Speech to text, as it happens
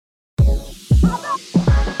En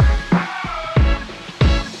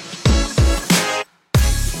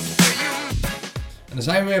dan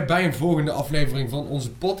zijn we weer bij een volgende aflevering van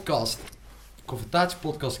onze podcast. Confrontatie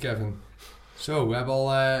Podcast, Kevin. Zo, we hebben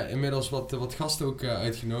al inmiddels wat gasten ook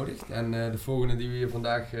uitgenodigd. En de volgende die we hier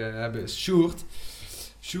vandaag hebben is Sjoerd.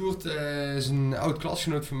 Sjoerd is een oud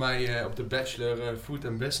klasgenoot van mij op de bachelor Food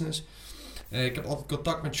and Business. Ik heb altijd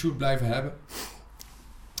contact met Sjoerd blijven hebben.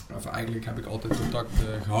 Of eigenlijk heb ik altijd contact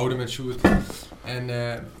gehouden met Sjoerd. En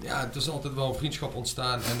het is altijd wel een vriendschap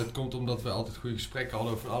ontstaan. En dat komt omdat we altijd goede gesprekken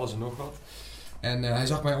hadden over alles en nog wat. En hij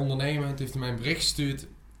zag mij ondernemen, toen heeft hij mij een bericht gestuurd.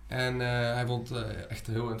 En hij vond echt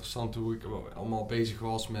heel interessant hoe ik allemaal bezig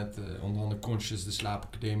was met onder andere Conscious, de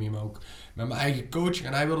slaapacademie, maar ook met mijn eigen coaching.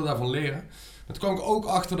 En hij wilde daarvan leren. Maar toen kwam ik ook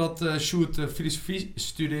achter dat Sjoerd filosofie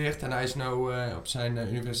studeert. En hij is nu op zijn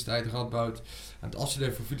universiteit Radboud aan het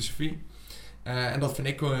afstuderen voor filosofie. En dat vind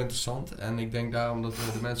ik wel interessant. En ik denk daarom dat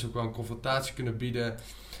we de mensen ook wel een confrontatie kunnen bieden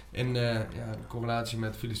in correlatie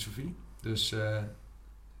met filosofie. Dus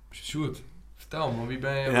Sjoerd, vertel man, wie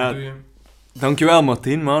ben je, wat doe je? Dankjewel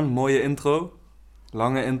Martien man, mooie intro.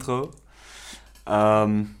 Lange intro.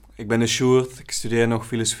 Ik ben Sjoerd, ik studeer nog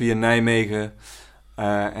filosofie in Nijmegen.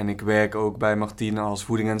 En ik werk ook bij Martien als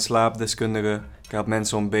voeding- en slaapdeskundige. Ik help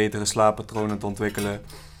mensen om betere slaappatronen te ontwikkelen.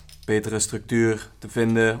 Betere structuur te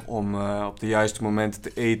vinden om op de juiste momenten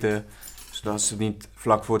te eten. Zodat ze niet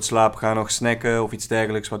vlak voor het slapen gaan nog snacken of iets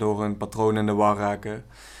dergelijks, waardoor hun patroon in de war raken.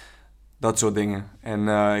 Dat soort dingen. En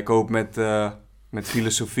ik hoop met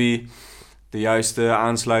filosofie de juiste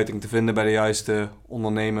aansluiting te vinden bij de juiste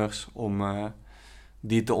ondernemers om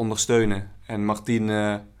die te ondersteunen. En Martien,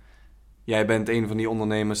 jij bent een van die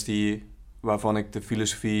ondernemers waarvan ik de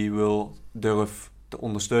filosofie durf te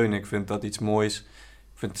ondersteunen. Ik vind dat iets moois.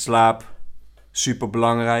 Ik vind slaap super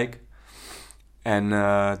belangrijk. En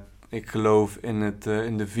ik geloof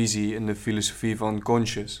in de visie, in de filosofie van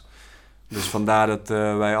Conscious. Dus vandaar dat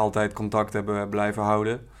wij altijd contact hebben blijven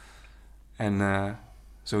houden. En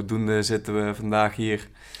zodoende zitten we vandaag hier.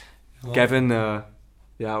 Wow. Kevin,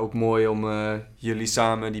 ook mooi om jullie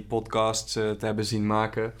samen die podcasts te hebben zien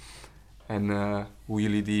maken. En hoe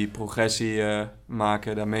jullie die progressie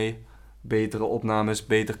maken daarmee. Betere opnames,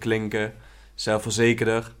 beter klinken,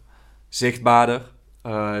 zelfverzekerder, zichtbaarder.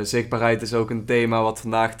 Zichtbaarheid is ook een thema wat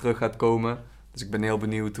vandaag terug gaat komen. Dus ik ben heel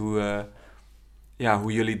benieuwd hoe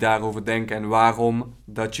jullie daarover denken en waarom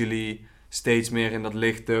dat jullie steeds meer in dat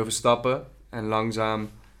licht durven stappen en langzaam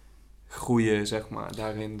groeien, zeg maar,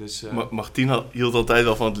 daarin. Dus, Martien hield altijd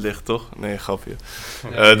wel van het licht, toch? Nee, grapje.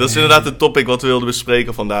 Dat is inderdaad het topic wat we wilden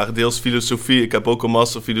bespreken vandaag. Deels filosofie. Ik heb ook een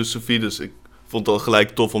master filosofie, dus ik vond het al gelijk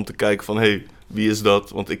tof om te kijken van, hey, wie is dat?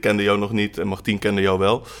 Want ik kende jou nog niet en Martien kende jou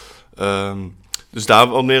wel. Dus daar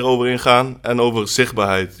wat meer over ingaan. En over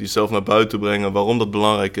zichtbaarheid, jezelf naar buiten brengen. Waarom dat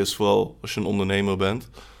belangrijk is, vooral als je een ondernemer bent.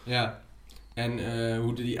 Ja, en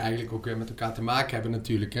hoe die eigenlijk ook met elkaar te maken hebben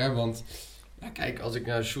natuurlijk. Hè? Want ja, kijk, als ik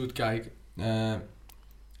naar Sjoerd kijk,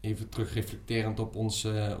 even terug reflecterend op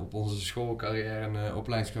onze schoolcarrière en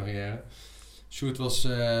opleidingscarrière. Sjoerd was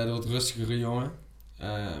een wat rustigere jongen.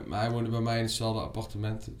 Maar hij woonde bij mij in hetzelfde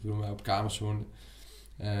appartement, toen wij op kamers woonden.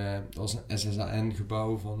 Dat was een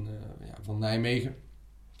SSAN-gebouw van Nijmegen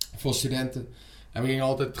voor studenten. En we gingen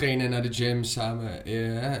altijd trainen naar de gym,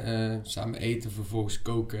 samen eten, vervolgens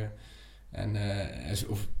koken. En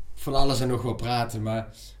van alles en nog wat praten. Maar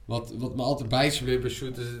wat me altijd bij is gebleven bij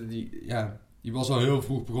Sjoerd is, die was al heel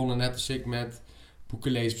vroeg begonnen, net als ik, met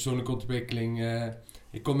boeken lezen, persoonlijke ontwikkeling.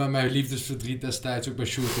 Ik kom met mijn liefdesverdriet destijds ook bij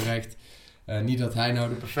Sjoerd terecht. Niet dat hij nou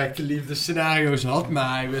de perfecte liefdesscenario's had,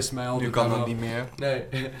 maar hij wist mij altijd... Nu kan dat niet meer. Nee,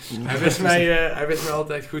 hij wist mij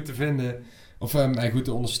altijd goed te vinden. Of mij goed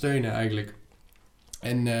te ondersteunen eigenlijk.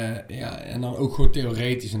 En dan ook gewoon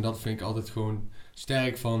theoretisch. En dat vind ik altijd gewoon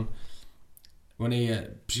sterk van... Wanneer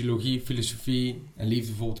je psychologie, filosofie en liefde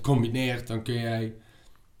bijvoorbeeld combineert... dan kun jij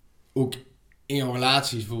ook in je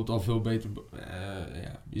relaties bijvoorbeeld al veel beter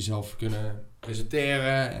jezelf kunnen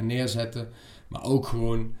presenteren en neerzetten. Maar ook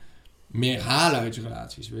gewoon... meer halen uit je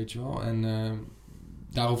relaties, weet je wel. En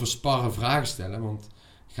daarover sparren, vragen stellen. Want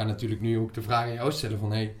ik ga natuurlijk nu ook de vraag aan jou stellen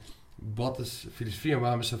van... hey, wat is filosofie en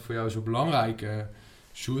waarom is dat voor jou zo belangrijk,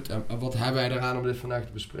 Sjoerd? En wat hebben wij eraan om dit vandaag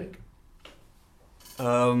te bespreken?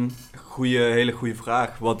 Hele goede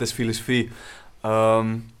vraag. Wat is filosofie?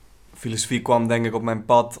 Filosofie kwam denk ik op mijn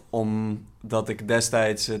pad omdat ik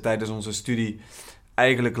destijds tijdens onze studie...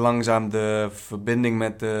 eigenlijk langzaam de verbinding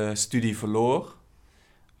met de studie verloor...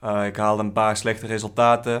 Ik haalde een paar slechte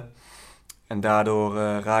resultaten en daardoor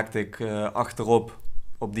raakte ik achterop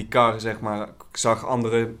op die kar, zeg maar. Ik zag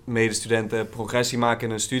andere medestudenten progressie maken in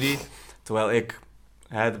hun studie, terwijl ik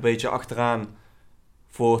een beetje achteraan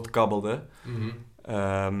voortkabbelde.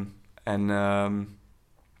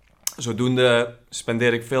 Zodoende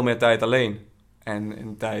spendeerde ik veel meer tijd alleen. En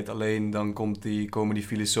in tijd alleen dan komen die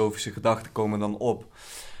filosofische gedachten dan op.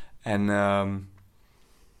 En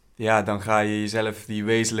dan ga je jezelf die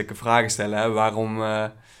wezenlijke vragen stellen. Hè?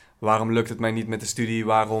 Waarom lukt het mij niet met de studie?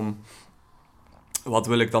 Wat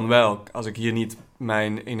wil ik dan wel? Als ik hier niet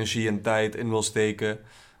mijn energie en tijd in wil steken.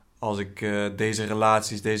 Als ik deze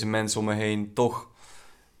relaties, deze mensen om me heen toch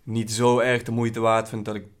niet zo erg de moeite waard vind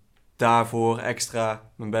dat ik daarvoor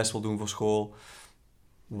extra mijn best wil doen voor school.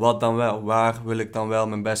 Wat dan wel? Waar wil ik dan wel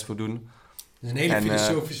mijn best voor doen? Dat is een hele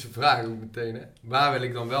filosofische vraag ook meteen. Hè? Waar wil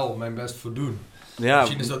ik dan wel mijn best voor doen? Ja.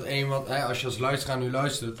 Misschien is dat als je als luisteraar nu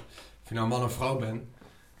luistert, of je nou man of vrouw bent.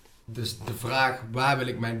 Dus de vraag, waar wil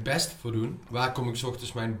ik mijn best voor doen? Waar kom ik 's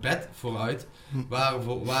ochtends mijn bed voor uit?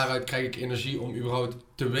 Waaruit krijg ik energie om überhaupt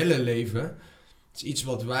te willen leven? Het is iets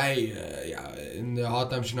wat wij in de Hard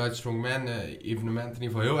Times United Strong Men evenementen in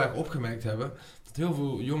ieder geval heel erg opgemerkt hebben. Dat heel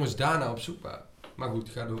veel jongens daarna op zoek waren. Maar goed,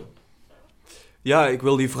 ga door. Ja, ik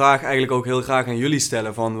wil die vraag eigenlijk ook heel graag aan jullie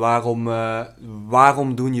stellen. Van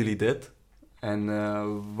waarom doen jullie dit? En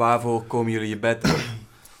waarvoor komen jullie je bed in?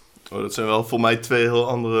 Dat zijn wel voor mij 2 heel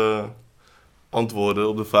andere antwoorden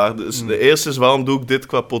op de vraag. Dus de eerste is, waarom doe ik dit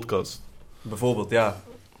qua podcast? Bijvoorbeeld, ja.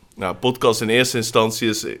 Nou, podcast in eerste instantie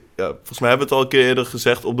is... volgens mij hebben we het al een keer eerder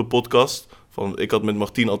gezegd op de podcast. Ik had met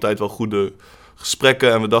Martien altijd wel goede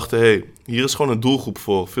gesprekken. En we dachten, hier is gewoon een doelgroep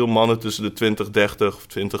voor. Veel mannen tussen de 20, 30 of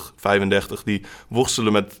 20, 35... die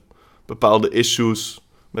worstelen met bepaalde issues,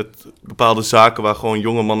 met bepaalde zaken waar gewoon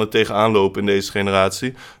jonge mannen tegenaan lopen in deze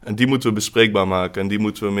generatie. En die moeten we bespreekbaar maken. En die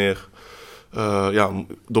moeten we meer...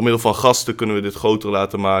 door middel van gasten kunnen we dit groter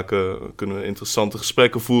laten maken. Kunnen we interessante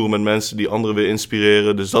gesprekken voeren met mensen die anderen weer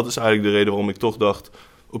inspireren. Dus dat is eigenlijk de reden waarom ik toch dacht...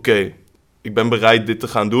 Oké, ik ben bereid dit te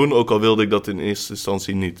gaan doen, ook al wilde ik dat in eerste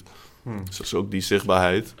instantie niet. Dus dat is ook die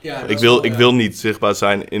zichtbaarheid. Ja, ik wil niet zichtbaar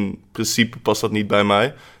zijn. In principe past dat niet bij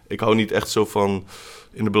mij. Ik hou niet echt zo van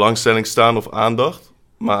in de belangstelling staan of aandacht.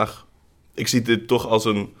 Maar ik zie dit toch als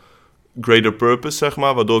een greater purpose, zeg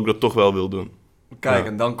maar, waardoor ik dat toch wel wil doen. Kijk,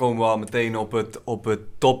 en dan komen we al meteen op het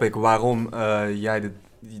topic waarom jij dit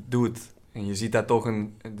doet. En je ziet daar toch er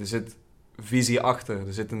zit visie achter,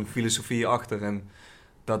 er zit een filosofie achter. En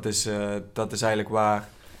dat is eigenlijk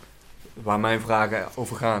waar mijn vragen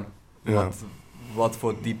over gaan. Ja. Wat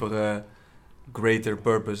voor diepere greater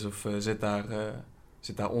purpose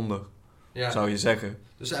zit daaronder, zou je zeggen.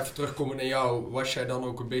 Dus even terugkomen naar jou, was jij dan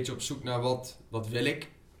ook een beetje op zoek naar wat wil ik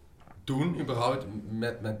doen überhaupt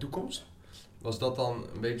met mijn toekomst? Was dat dan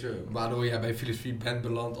een beetje waardoor jij bij filosofie bent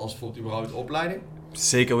beland als bijvoorbeeld überhaupt opleiding?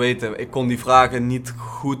 Zeker weten. Ik kon die vragen niet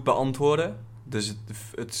goed beantwoorden. Dus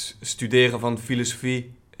het studeren van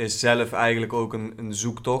filosofie is zelf eigenlijk ook een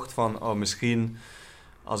zoektocht van... misschien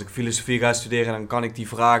als ik filosofie ga studeren, dan kan ik die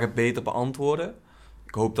vragen beter beantwoorden.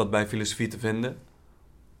 Ik hoop dat bij filosofie te vinden.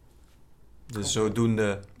 Dus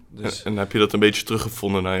zodoende... En heb je dat een beetje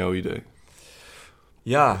teruggevonden naar jouw idee?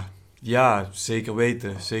 Ja, zeker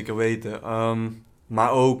weten.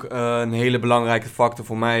 Maar ook een hele belangrijke factor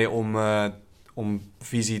voor mij om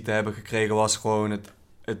visie te hebben gekregen was gewoon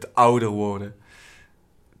het ouder worden.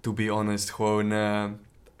 To be honest, gewoon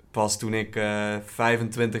pas toen ik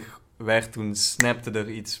 25 werd, toen snapte er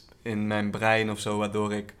iets in mijn brein of zo,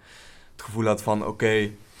 waardoor ik het gevoel had van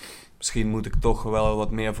oké, misschien moet ik toch wel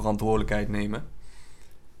wat meer verantwoordelijkheid nemen.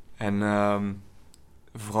 En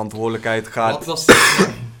verantwoordelijkheid gaat... Wat was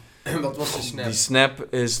de snap? Die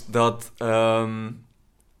snap is dat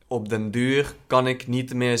op den duur kan ik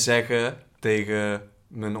niet meer zeggen tegen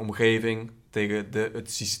mijn omgeving, tegen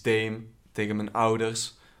het systeem, tegen mijn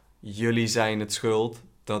ouders: jullie zijn het schuld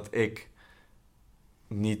dat ik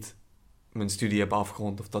niet mijn studie heb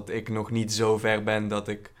afgerond, of dat ik nog niet zo ver ben dat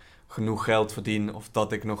ik genoeg geld verdien, of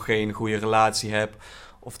dat ik nog geen goede relatie heb,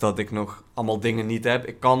 of dat ik nog allemaal dingen niet heb.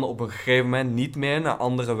 Ik kan op een gegeven moment niet meer naar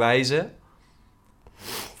andere wijzen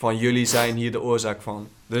van jullie zijn hier de oorzaak van.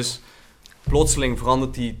 Dus plotseling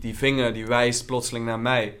verandert die vinger, die wijst plotseling naar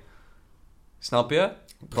mij. Snap je?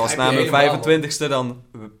 Pas na mijn 25ste, dan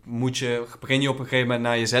begin je op een gegeven moment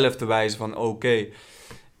naar jezelf te wijzen van oké,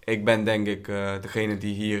 ik ben denk ik degene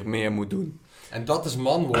die hier meer moet doen. En dat is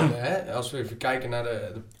man worden, hè? Als we even kijken naar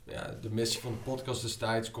de missie van de podcast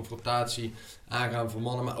destijds, confrontatie, aangaan voor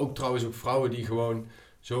mannen, maar ook trouwens ook vrouwen die gewoon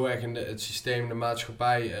zo erg in het systeem, de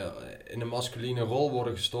maatschappij, in een masculine rol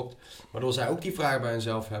worden gestopt, waardoor zij ook die vraag bij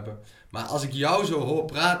henzelf hebben. Maar als ik jou zo hoor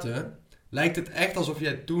praten, lijkt het echt alsof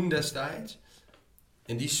jij toen destijds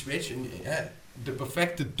in die switch, de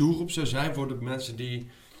perfecte doelgroep zou zijn voor de mensen die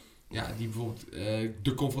bijvoorbeeld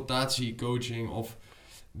de confrontatiecoaching of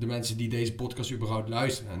de mensen die deze podcast überhaupt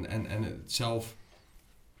luisteren en het zelf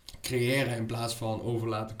creëren in plaats van over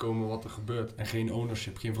laten komen wat er gebeurt en geen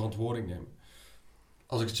ownership, geen verantwoording nemen.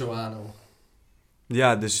 Als ik het zo aanhoud.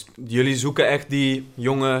 Ja, dus jullie zoeken echt die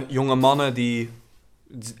jonge mannen die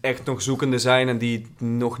echt nog zoekende zijn en die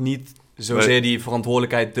nog niet zozeer die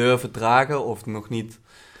verantwoordelijkheid durven dragen of nog niet...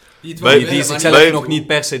 Die zichzelf nog niet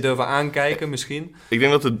per se durven aankijken misschien. Ik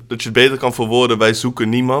denk dat je het beter kan verwoorden. Wij zoeken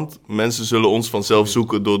niemand. Mensen zullen ons vanzelf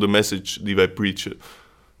zoeken door de message die wij preachen.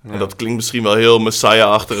 Ja. En dat klinkt misschien wel heel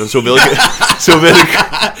Messiah-achtig. En zo wil ik...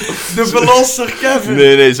 De verlosser, Kevin!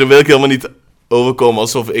 Nee, zo wil ik helemaal niet overkomen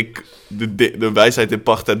alsof ik de wijsheid in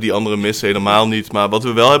pacht heb die anderen missen. Helemaal niet. Maar wat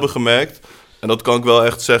we wel hebben gemerkt, en dat kan ik wel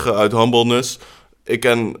echt zeggen uit humbleness... Ik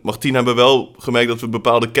en Martien hebben wel gemerkt dat we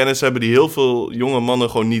bepaalde kennis hebben die heel veel jonge mannen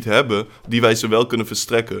gewoon niet hebben, die wij ze wel kunnen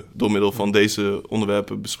verstrekken door middel van deze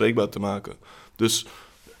onderwerpen bespreekbaar te maken. Dus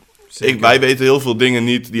wij weten heel veel dingen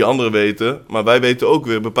niet die anderen weten, maar wij weten ook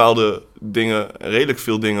weer bepaalde dingen, redelijk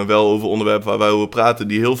veel dingen wel over onderwerpen waar wij over praten,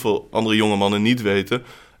 die heel veel andere jonge mannen niet weten.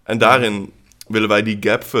 En daarin willen wij die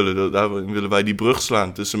gap vullen, daarin willen wij die brug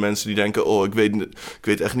slaan tussen mensen die denken, ik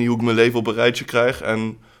weet echt niet hoe ik mijn leven op een rijtje krijg,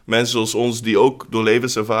 en mensen zoals ons die ook door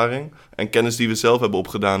levenservaring en kennis die we zelf hebben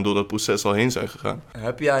opgedaan door dat proces al heen zijn gegaan.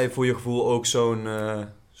 Heb jij voor je gevoel ook zo'n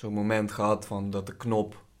moment gehad van dat de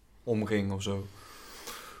knop omging of zo?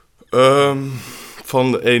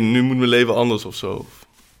 Nu moet mijn leven anders of zo.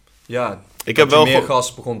 Ja, ik heb wel meer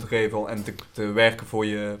gas begon te geven en te werken voor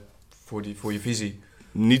je visie.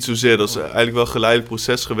 Niet zozeer, dat is eigenlijk wel een geleidelijk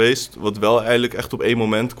proces geweest. Wat wel eigenlijk echt op één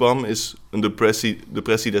moment kwam, is een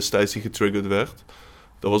depressie destijds die getriggerd werd.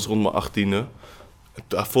 Dat was rond mijn 18e.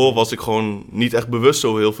 Daarvoor was ik gewoon niet echt bewust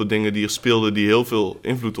over heel veel dingen die er speelden, die heel veel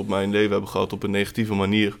invloed op mijn leven hebben gehad op een negatieve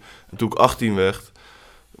manier. En toen ik 18 werd,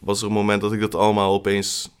 was er een moment dat ik dat allemaal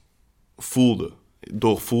opeens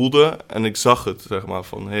doorvoelde. En ik zag het, zeg maar,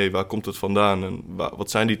 van waar komt het vandaan en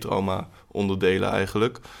wat zijn die trauma-onderdelen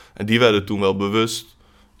eigenlijk. En die werden toen wel bewust.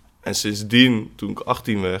 En sindsdien, toen ik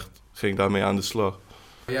 18 werd, ging ik daarmee aan de slag.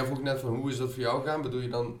 Jij vroeg net van hoe is dat voor jou gegaan? Bedoel je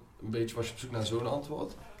dan een beetje, was je op zoek naar zo'n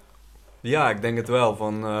antwoord? Ja, ik denk het wel.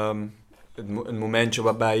 Van een momentje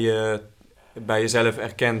waarbij je bij jezelf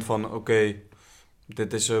erkent van oké,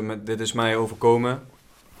 dit is mij overkomen.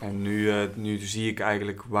 En nu zie ik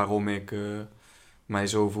eigenlijk waarom ik mij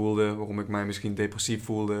zo voelde, waarom ik mij misschien depressief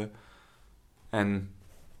voelde. En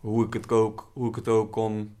hoe ik het ook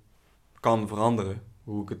kan veranderen.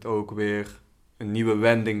 Hoe ik het ook weer een nieuwe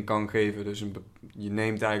wending kan geven. Dus je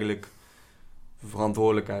neemt eigenlijk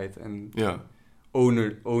verantwoordelijkheid. En ja.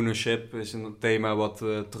 Ownership is een thema wat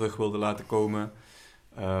we terug wilden laten komen.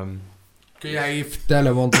 Kun jij je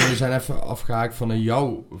vertellen, want we zijn even afgehaakt van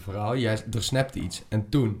jouw verhaal. Er snapte iets. En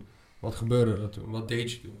toen? Wat gebeurde er toen? Wat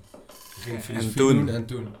deed je toen? Je ging filosofie doen en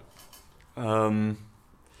toen?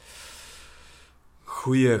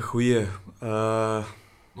 Goeie.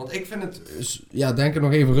 Want ik vind het... denk er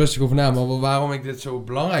nog even rustig over na. Maar waarom ik dit zo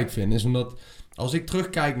belangrijk vind, is omdat als ik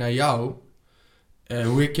terugkijk naar jou,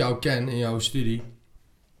 hoe ik jou ken in jouw studie,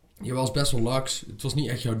 je was best wel laks. Het was niet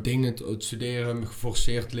echt jouw ding, het studeren,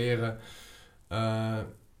 geforceerd leren.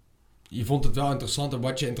 Je vond het wel interessant en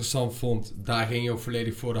wat je interessant vond, daar ging je ook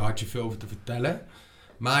volledig voor, daar had je veel over te vertellen.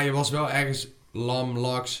 Maar je was wel ergens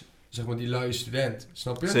laks, zeg maar die luie student,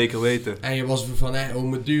 snap je? Zeker weten. En je was van,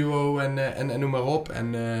 mijn duo en noem maar op.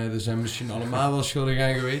 En er zijn misschien allemaal wel schuldig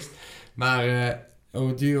aan geweest. Maar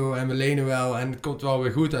mijn duo en we lenen wel en het komt wel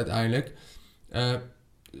weer goed uiteindelijk.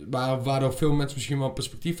 Waardoor veel mensen misschien wel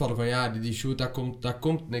perspectief hadden van die Sjoerd, daar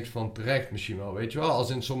komt niks van terecht misschien wel, weet je wel, als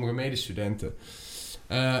in sommige medestudenten.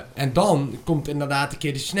 En dan komt inderdaad een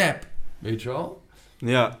keer de snap, weet je wel.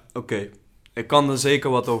 Ja, oké. Ik kan er zeker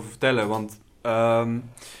wat over vertellen, want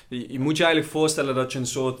je moet je eigenlijk voorstellen dat je een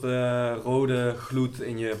soort rode gloed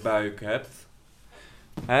in je buik hebt.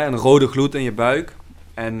 Een rode gloed in je buik.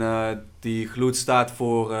 En die gloed staat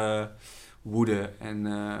voor woede en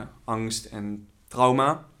angst en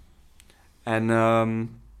trauma. En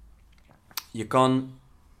je kan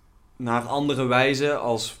naar andere wijzen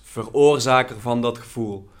als veroorzaker van dat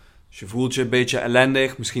gevoel. Dus je voelt je een beetje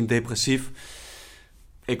ellendig, misschien depressief.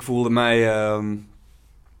 Ik voelde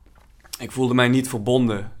mij niet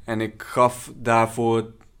verbonden. En ik gaf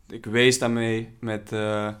daarvoor... Ik wees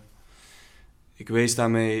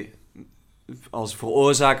daarmee als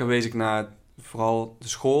veroorzaker wees ik naar vooral de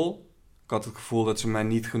school. Ik had het gevoel dat ze mij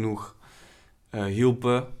niet genoeg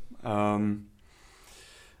hielpen.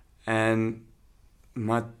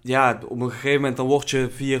 Maar ja, op een gegeven moment dan word je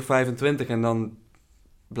 25 en dan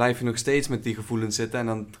blijf je nog steeds met die gevoelens zitten. En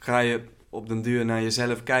dan ga je op den duur naar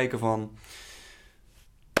jezelf kijken van...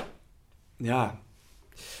 Ja,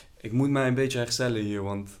 ik moet mij een beetje herstellen hier,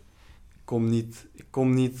 want ik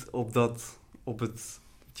kom niet op het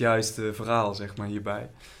juiste verhaal, zeg maar, hierbij.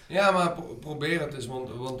 Ja, maar probeer het eens, want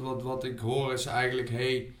wat ik hoor is eigenlijk,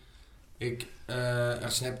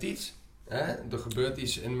 er snapt iets. Er gebeurt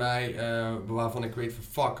iets in mij waarvan ik weet van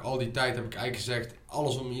fuck, al die tijd heb ik eigenlijk gezegd,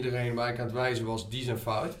 alles om iedereen waar ik aan het wijzen was, die zijn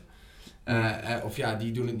fout. Of ja,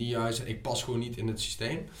 die doen het niet juist en ik pas gewoon niet in het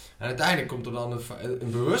systeem. En uiteindelijk komt er dan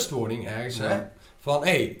een bewustwording ergens, van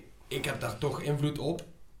ik heb daar toch invloed op.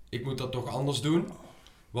 Ik moet dat toch anders doen.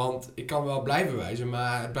 Want ik kan wel blijven wijzen,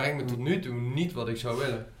 maar het brengt me tot nu toe niet wat ik zou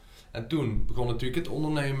willen. En toen begon natuurlijk het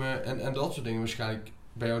ondernemen en dat soort dingen waarschijnlijk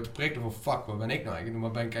bij jou te prikkelen van fuck, wat ben ik nou eigenlijk?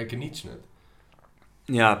 Maar ben ik eigenlijk niets nut.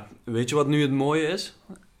 Ja, weet je wat nu het mooie is?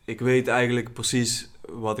 Ik weet eigenlijk precies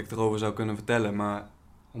wat ik erover zou kunnen vertellen, maar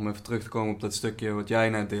om even terug te komen op dat stukje wat jij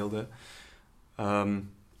net deelde. Het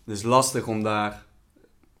is lastig om daar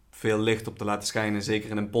veel licht op te laten schijnen, zeker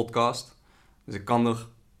in een podcast. Dus ik kan er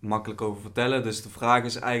makkelijk over vertellen. Dus de vraag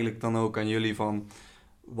is eigenlijk dan ook aan jullie van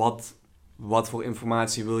wat voor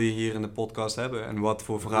informatie wil je hier in de podcast hebben en wat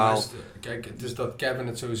voor verhaal. Kijk, het is dat Kevin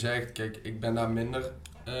het zo zegt. Kijk, ik ben daar minder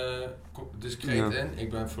discreet in. Ik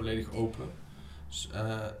ben volledig open. Dus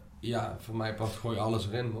voor mij part gooi alles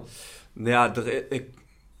erin, man. Ja,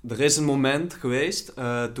 er is een moment geweest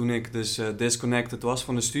toen ik dus disconnected was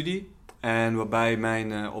van de studie. En waarbij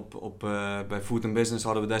bij Food and Business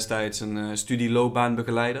hadden we destijds een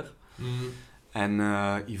studieloopbaanbegeleider. En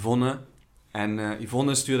Yvonne. En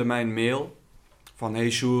Yvonne stuurde mij een mail van hey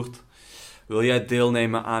Sjoerd, wil jij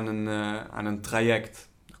deelnemen aan een traject?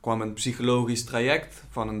 Er kwam een psychologisch traject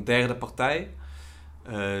van een derde partij.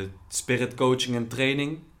 Spirit Coaching en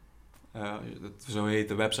Training. Zo heet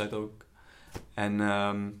de website ook.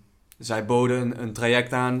 En zij boden een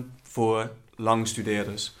traject aan voor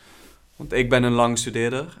langstudeerders. Want ik ben een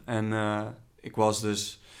langstudeerder en ik was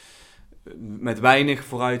dus met weinig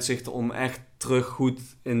vooruitzichten om echt terug goed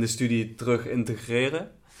in de studie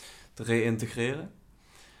te reïntegreren.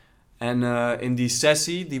 En in die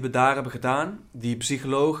sessie die we daar hebben gedaan, die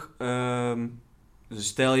psycholoog, dus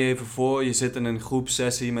stel je even voor, je zit in een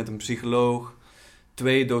groepsessie met een psycholoog,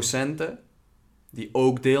 2 docenten die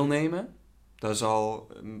ook deelnemen. Dat is al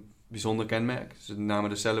een bijzonder kenmerk. Ze namen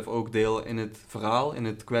dus zelf ook deel in het verhaal, in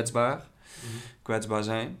het kwetsbaar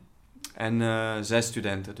zijn. En 6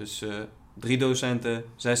 studenten, dus 3 docenten,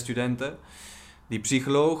 6 studenten. Die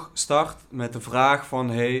psycholoog start met de vraag van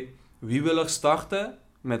hey, wie wil er starten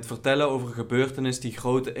met vertellen over een gebeurtenis die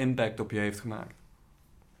grote impact op je heeft gemaakt?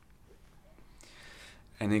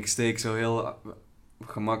 En ik steek zo heel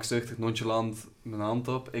gemakzuchtig, nonchalant mijn hand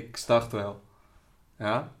op. Ik start wel.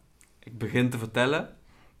 Ja? Ik begin te vertellen.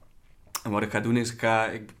 En wat ik ga doen is,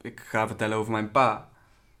 ik ga vertellen over mijn pa.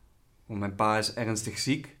 Want mijn pa is ernstig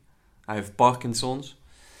ziek. Hij heeft Parkinson's.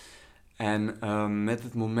 En met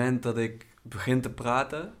het moment dat ik begin te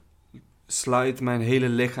praten, sluit mijn hele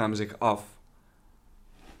lichaam zich af.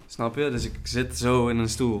 Snap je? Dus ik zit zo in een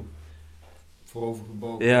stoel.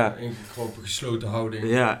 Voorovergebogen, gewoon gesloten houding.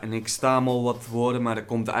 Ja, en ik stamel wat woorden, maar er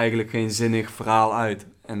komt eigenlijk geen zinnig verhaal uit.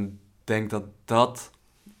 En ik denk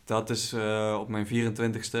dat is op mijn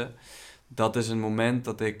 24ste, dat is een moment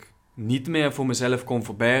dat ik niet meer voor mezelf kon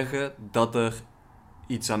verbergen dat er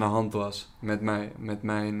iets aan de hand was met mij,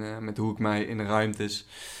 met hoe ik mij in de ruimtes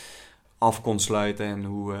af kon sluiten en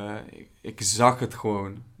hoe ik zag het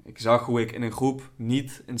gewoon. Ik zag hoe ik in een groep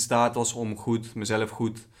niet in staat was om mezelf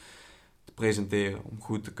goed te presenteren, om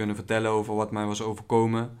goed te kunnen vertellen over wat mij was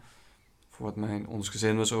overkomen, voor wat ons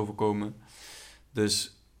gezin was overkomen.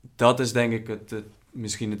 Dus dat is denk ik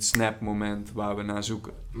misschien het snapmoment waar we naar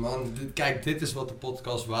zoeken. Man, kijk, dit is wat de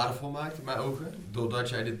podcast waardevol maakt in mijn ogen. Doordat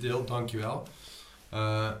jij dit deelt, dankjewel.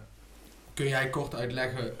 Kun jij kort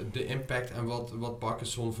uitleggen de impact en wat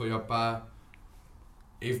Parkinson voor jouw pa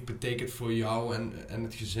heeft betekend voor jou en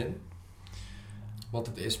het gezin? Wat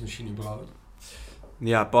het is misschien überhaupt?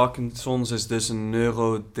 Ja, Parkinson's is dus een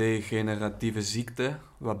neurodegeneratieve ziekte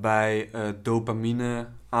waarbij dopamine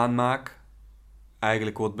aanmaak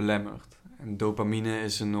eigenlijk wordt belemmerd. En dopamine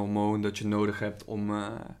is een hormoon dat je nodig hebt om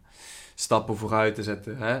stappen vooruit te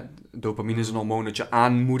zetten. Hè? Dopamine is een hormoon dat je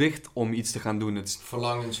aanmoedigt om iets te gaan doen.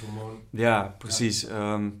 Verlangenshormoon. Ja, precies.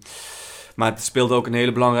 Ja. Maar het speelt ook een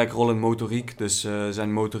hele belangrijke rol in motoriek. Dus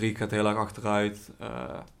zijn motoriek gaat heel erg achteruit.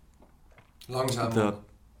 Langzaam.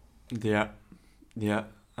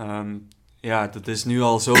 Ja, dat is nu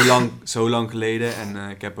al zo lang geleden. En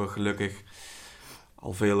ik heb er gelukkig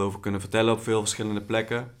al veel over kunnen vertellen op veel verschillende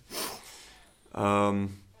plekken.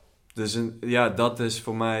 Dus dat is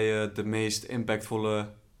voor mij de meest impactvolle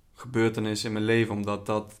gebeurtenis in mijn leven.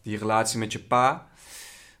 Omdat die relatie met je pa,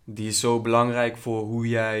 die is zo belangrijk voor hoe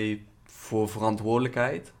jij, voor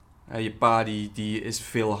verantwoordelijkheid. Je pa die is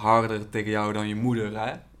veel harder tegen jou dan je moeder,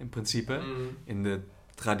 hè? In principe. In de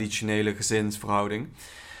traditionele gezinsverhouding.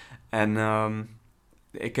 En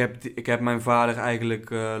ik heb mijn vader eigenlijk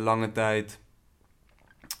lange tijd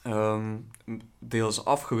deels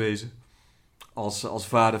afgewezen. Als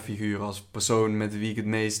vaderfiguur, als persoon met wie ik het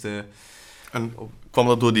meeste... En kwam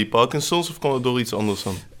dat door die Parkinson's of kwam dat door iets anders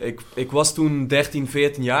dan? Ik was toen 13,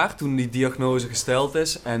 14 jaar, toen die diagnose gesteld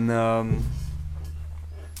is. En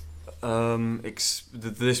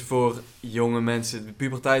dit is voor jonge mensen... De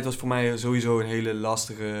puberteit was voor mij sowieso een hele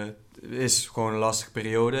lastige... Is gewoon een lastige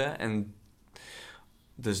periode. En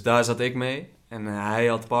dus daar zat ik mee. En hij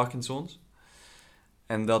had Parkinson's.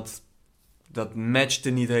 En dat matchte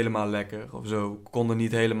niet helemaal lekker of zo. We konden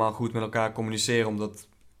niet helemaal goed met elkaar communiceren, omdat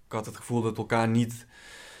ik had het gevoel dat we elkaar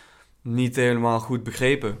niet helemaal goed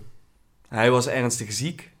begrepen. Hij was ernstig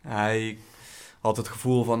ziek. Hij had het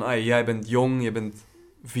gevoel van, jij bent jong, je bent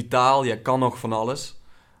vitaal, jij kan nog van alles.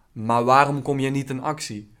 Maar waarom kom je niet in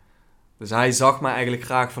actie? Dus hij zag mij eigenlijk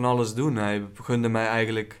graag van alles doen. Hij gunde mij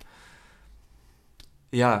eigenlijk...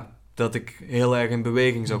 Ja, dat ik heel erg in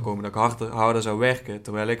beweging zou komen. Dat ik harder zou werken.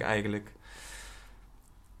 Terwijl ik eigenlijk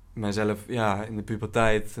mezelf in de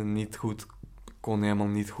puberteit kon helemaal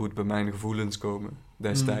niet goed bij mijn gevoelens komen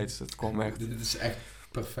destijds. Dat kwam echt... Dit is echt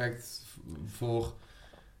perfect voor...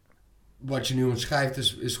 Wat je nu omschrijft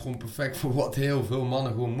is gewoon perfect voor wat heel veel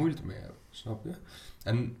mannen gewoon moeite mee hebben. Snap je?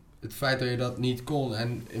 En het feit dat je dat niet kon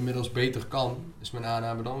en inmiddels beter kan, is mijn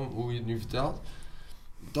aanname dan, hoe je het nu vertelt.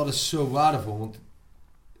 Dat is zo waardevol, want het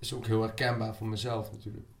is ook heel herkenbaar voor mezelf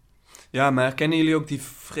natuurlijk. Ja, maar herkennen jullie ook die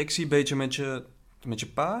frictie een beetje met je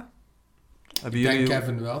pa?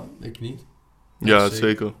 Kevin wel, ik niet. Ja,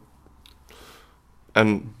 zeker. En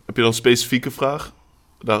heb je dan een specifieke vraag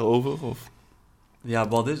daarover? Of? Ja,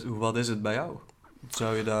 wat is het bij jou?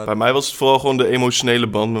 Zou je daar... Bij mij was het vooral gewoon de emotionele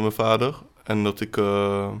band met mijn vader. En dat ik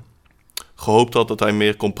gehoopt had dat hij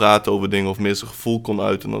meer kon praten over dingen of meer zijn gevoel kon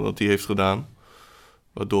uiten dan dat hij heeft gedaan.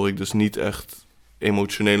 Waardoor ik dus niet echt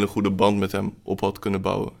emotioneel een goede band met hem op had kunnen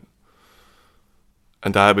bouwen.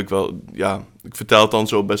 En daar heb ik wel, ik vertel het dan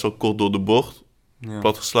zo best wel kort door de bocht,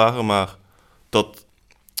 platgeslagen, maar dat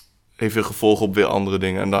heeft weer gevolgen op weer andere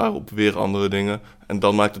dingen en daarop weer andere dingen. En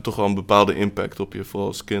dan maakt het toch wel een bepaalde impact op je, vooral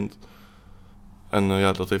als kind. En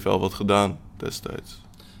dat heeft wel wat gedaan destijds.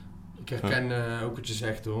 Ik herken ook wat je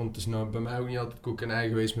zegt hoor, want het is nou bij mij ook niet altijd koek en ei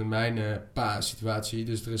geweest met mijn pa-situatie.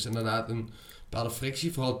 Dus er is inderdaad een bepaalde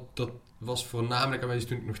frictie, vooral dat was voornamelijk aanwezig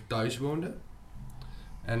toen ik nog thuis woonde.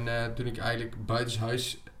 En toen ik eigenlijk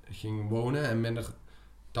buitenshuis ging wonen en minder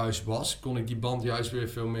thuis was, kon ik die band juist weer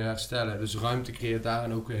veel meer herstellen. Dus ruimte creëert daar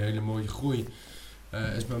en ook weer hele mooie groei.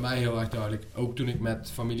 Is bij mij heel erg duidelijk. Ook toen ik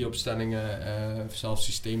met familieopstellingen, zelfs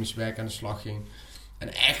systemisch werk aan de slag ging.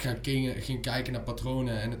 En echt ging kijken naar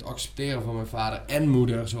patronen en het accepteren van mijn vader en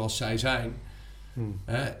moeder zoals zij zijn.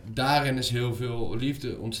 Daarin is heel veel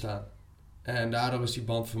liefde ontstaan. En daardoor is die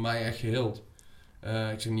band voor mij echt geheeld.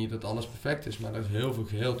 Ik zeg niet dat alles perfect is, maar er is heel veel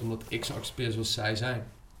geheeld omdat ik ze accepteer zoals zij zijn.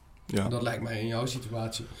 Ja. En dat lijkt mij in jouw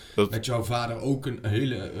situatie met jouw vader ook een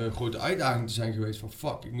hele grote uitdaging te zijn geweest. Van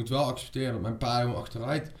fuck, ik moet wel accepteren dat mijn pa helemaal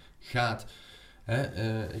achteruit gaat.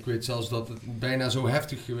 Ik weet zelfs dat het bijna zo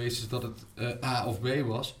heftig geweest is dat het A of B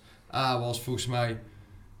was. A was volgens mij,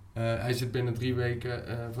 hij zit binnen 3 weken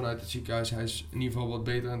vanuit het ziekenhuis. Hij is in ieder geval wat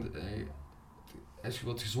beter en hij is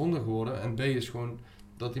wat gezonder geworden. En B is gewoon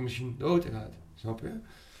dat hij misschien dood gaat. Snap je?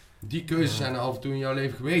 Die keuzes zijn er af en toe in jouw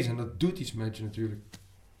leven geweest en dat doet iets met je natuurlijk.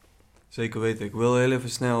 Zeker weten. Ik wil heel even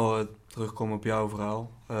snel terugkomen op jouw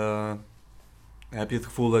verhaal. Heb je het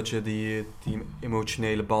gevoel dat je die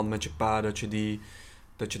emotionele band met je pa, dat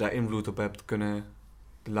je daar invloed op hebt kunnen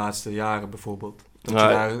de laatste jaren bijvoorbeeld? Dat je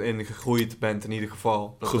daarin gegroeid bent in ieder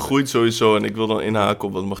geval. Gegroeid sowieso en ik wil dan inhaken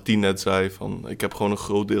op wat Martien net zei. Van, ik heb gewoon een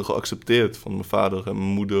groot deel geaccepteerd van mijn vader en mijn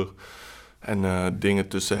moeder. En dingen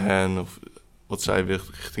tussen hen of wat zij weer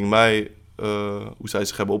richting mij, hoe zij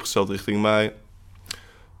zich hebben opgesteld richting mij.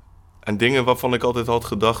 En dingen waarvan ik altijd had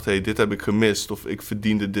gedacht, dit heb ik gemist. Of ik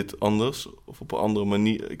verdiende dit anders. Of op een andere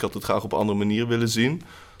manier. Ik had het graag op een andere manier willen zien.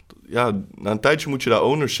 Ja, na een tijdje moet je daar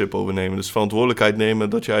ownership over nemen. Dus verantwoordelijkheid nemen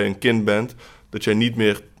dat jij een kind bent. Dat jij niet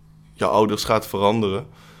meer je ouders gaat veranderen.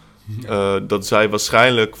 Dat zij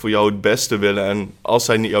waarschijnlijk voor jou het beste willen. En als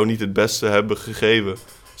zij jou niet het beste hebben gegeven,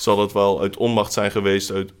 zal dat wel uit onmacht zijn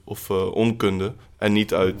geweest of onkunde. En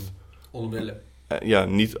niet uit... Onwillen.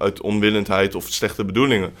 Niet uit onwillendheid of slechte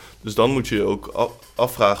bedoelingen. Dus dan moet je je ook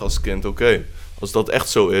afvragen als kind, oké, als dat echt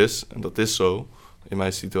zo is, en dat is zo in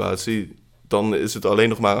mijn situatie, dan is het alleen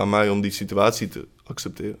nog maar aan mij om die situatie te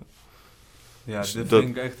accepteren. Ja, Dus dit dat-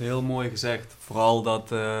 vind ik echt heel mooi gezegd. Vooral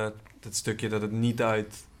dat stukje dat het niet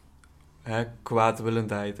uit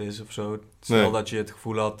kwaadwillendheid is of zo. Stel Nee. dat je het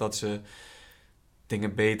gevoel had dat ze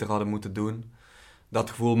dingen beter hadden moeten doen. Dat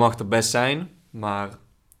gevoel mag er best zijn, maar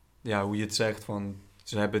ja, hoe je het zegt, van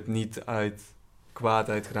ze hebben het niet uit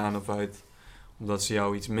kwaadheid gedaan of uit omdat ze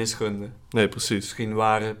jou iets misgunden. Nee, precies.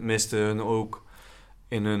 Misschien misten hun ook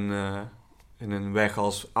in hun weg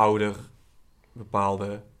als ouder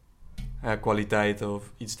bepaalde kwaliteiten of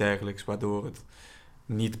iets dergelijks, waardoor het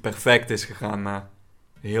niet perfect is gegaan, maar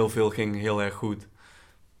heel veel ging heel erg goed.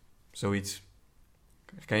 Zoiets.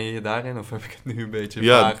 Herken je je daarin, of heb ik het nu een beetje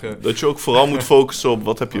vage? Dat je ook vooral moet focussen op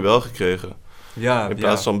wat heb je wel gekregen. Ja, In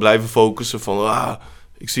plaats van blijven focussen van...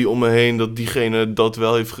 ik zie om me heen dat diegene dat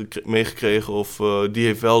wel heeft meegekregen... of die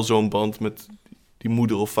heeft wel zo'n band met die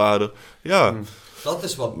moeder of vader. Ja. Dat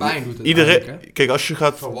is wat pijn doet. Iedereen, kijk, als je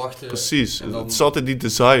gaat... Verwachten. Precies. En dan- Het is altijd die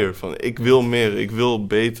desire van... ik wil meer, ik wil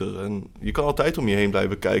beter. En je kan altijd om je heen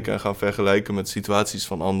blijven kijken... en gaan vergelijken met situaties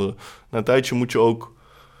van anderen. Na een tijdje moet je ook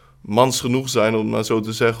mans genoeg zijn... om maar zo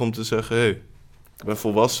te zeggen, hé, ik ben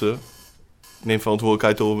volwassen... Ik neem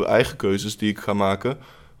verantwoordelijkheid over mijn eigen keuzes die ik ga maken.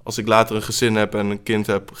 Als ik later een gezin heb en een kind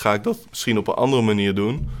heb... ga ik dat misschien op een andere manier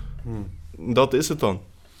doen. Dat is het dan.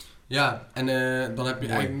 Ja, en dan heb je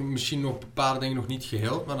eigenlijk misschien nog bepaalde dingen nog niet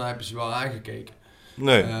geheeld, maar dan heb je ze wel aangekeken.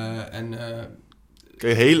 Nee.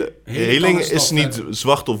 Kijk, heling is niet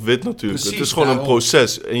zwart of wit natuurlijk. Precies, het is gewoon een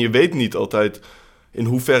proces. En je weet niet altijd in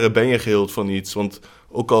hoeverre ben je geheeld van iets. Want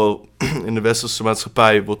ook al in de westerse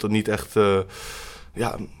maatschappij wordt dat niet echt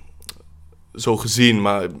zo gezien.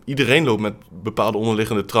 Maar iedereen loopt met bepaalde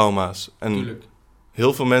onderliggende trauma's. En Tuurlijk.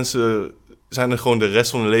 heel veel mensen zijn er gewoon de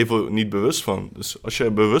rest van hun leven niet bewust van. Dus als je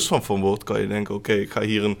er bewust van wordt, kan je denken... oké, ik ga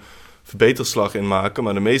hier een verbeterslag in maken.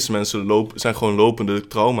 Maar de meeste mensen zijn gewoon lopende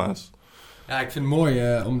trauma's. Ja, ik vind het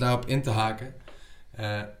mooi om daarop in te haken.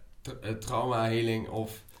 Trauma-heling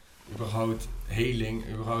of überhaupt heling,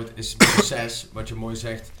 überhaupt is een proces, wat je mooi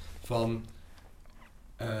zegt, van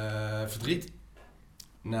verdriet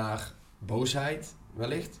naar boosheid,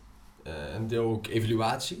 wellicht. Een deel ook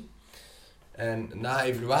evaluatie. En na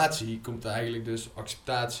evaluatie komt er eigenlijk dus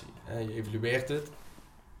acceptatie. Je evalueert het,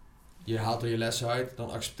 je haalt er je lessen uit,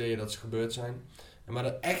 dan accepteer je dat ze gebeurd zijn. Maar de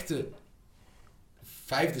echte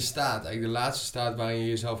vijfde staat, eigenlijk de laatste staat waarin je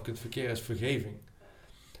jezelf kunt verkeren, is vergeving.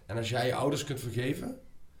 En als jij je ouders kunt vergeven,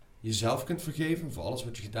 jezelf kunt vergeven voor alles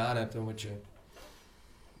wat je gedaan hebt en wat je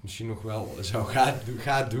misschien nog wel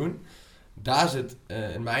gaat doen, daar zit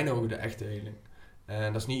in mijn ogen de echte heling.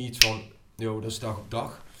 En dat is niet iets van, dat is dag op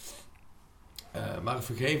dag. Maar een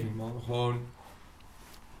vergeving, man. Gewoon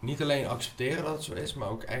niet alleen accepteren dat het zo is, maar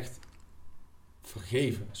ook echt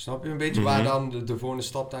vergeven. Snap je een beetje waar dan de volgende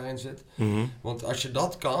stap daarin zit? Mm-hmm. Want als je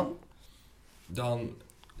dat kan, dan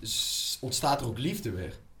ontstaat er ook liefde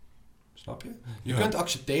weer. Snap je? Je kunt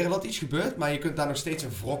accepteren dat iets gebeurt, maar je kunt daar nog steeds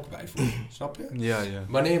een wrok bij voelen. Snap je? Ja.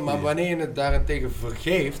 Wanneer je het daarentegen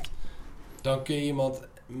vergeeft, dan kun je iemand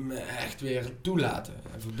echt weer toelaten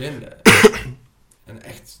en verbinden. En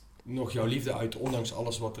echt nog jouw liefde uit, ondanks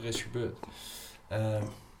alles wat er is gebeurd.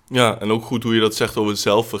 Ja, en ook goed hoe je dat zegt over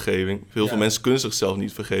zelfvergeving. Heel veel mensen kunnen zichzelf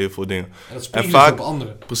niet vergeven voor dingen. En dat spiegelen ze op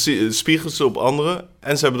anderen. Precies, het spiegelen ze op anderen.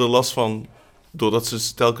 En ze hebben er last van, doordat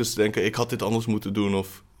ze telkens denken... ik had dit anders moeten doen.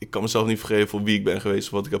 Of ik kan mezelf niet vergeven voor wie ik ben geweest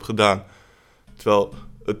of wat ik heb gedaan. Terwijl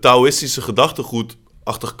het Taoïstische gedachtegoed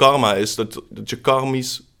achter karma is... dat je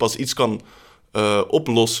karmisch pas iets kan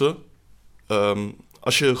oplossen...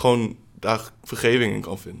 als je gewoon daar vergeving in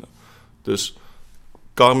kan vinden. Dus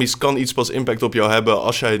karmisch kan iets pas impact op jou hebben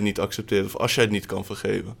als jij het niet accepteert of als jij het niet kan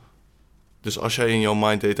vergeven. Dus als jij in jouw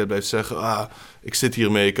mind de hele tijd blijft zeggen, ik zit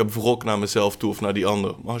hiermee, ik heb wrok naar mezelf toe of naar die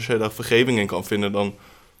ander. Maar als jij daar vergeving in kan vinden, dan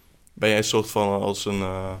ben jij een soort van als een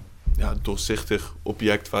doorzichtig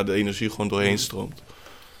object waar de energie gewoon doorheen stroomt.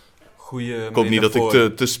 Goeie ik hoop niet dat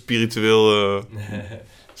ik te spiritueel...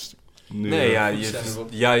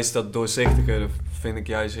 juist dat doorzichtige vind ik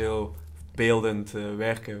juist heel beeldend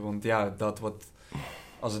werken. Want ja,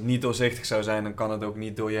 als het niet doorzichtig zou zijn, dan kan het ook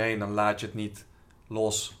niet door je heen. Dan laat je het niet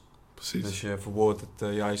los. Precies. Dus je verwoordt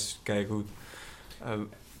het juist keigoed.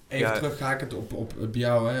 Even terughakend op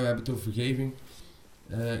jou, hè. We hebben het over vergeving.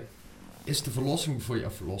 Is de verlossing voor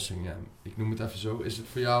jou verlossing? Ja, ik noem het even zo. Is het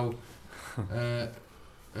voor jou...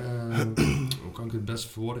 hoe kan ik het best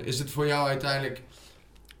verwoorden? Is het voor jou uiteindelijk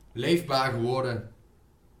leefbaar geworden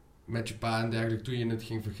met je pa en dergelijke toen je het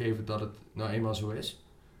ging vergeven dat het nou eenmaal zo is?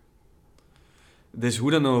 Dus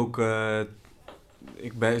hoe dan ook,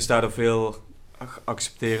 ik sta er veel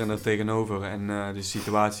accepterender tegenover. En de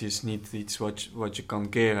situatie is niet iets wat je kan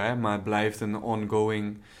keren, hè, maar het blijft een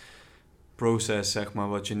ongoing proces, zeg maar,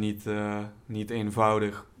 wat je niet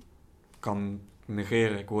eenvoudig kan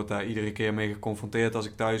negeren. Ik word daar iedere keer mee geconfronteerd als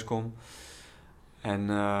ik thuis kom.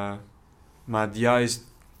 Maar juist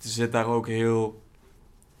zit daar ook heel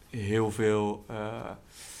veel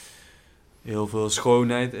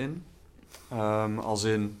schoonheid in.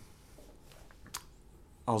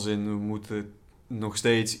 Als in we moeten nog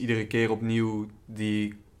steeds iedere keer opnieuw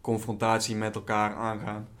die confrontatie met elkaar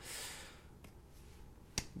aangaan.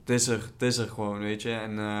 Het is er gewoon, weet je.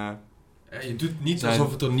 Je doet niet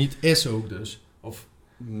alsof het er niet is ook dus. Of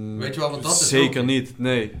weet je wel wat dat is? Zeker ook niet,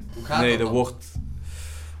 nee. Hoe gaat nee, dat er dan? wordt...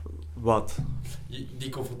 Wat? Die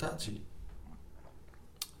confrontatie.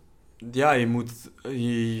 Ja,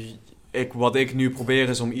 wat ik nu probeer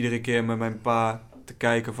is om iedere keer met mijn pa te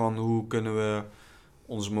kijken van hoe kunnen we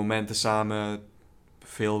onze momenten samen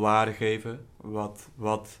veel waarde geven.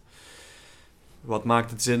 Wat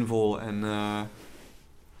maakt het zinvol en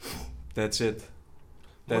that's it.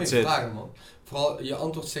 Mooie That's it. vragen, man. Vooral, je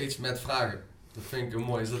antwoordt steeds met vragen. Dat vind ik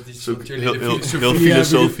mooi. Is dat iets Zo wat jullie heel, de heel, filosofie heel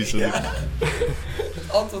filosofisch. hebben? Ja.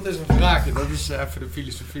 Het antwoord is een vraag. Dat is even de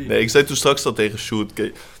filosofie. Nee, ik zei toen straks al tegen Sjoerd.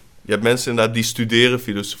 Kijk, je hebt mensen inderdaad die studeren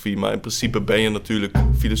filosofie, maar in principe ben je natuurlijk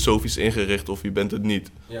filosofisch ingericht of je bent het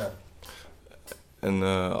niet. Ja. En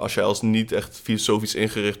als jij als niet echt filosofisch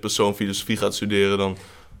ingericht persoon filosofie gaat studeren, dan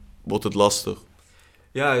wordt het lastig.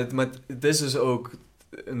 Ja, maar het is dus ook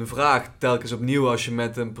een vraag telkens opnieuw als je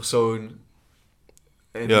met een persoon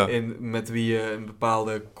met wie je een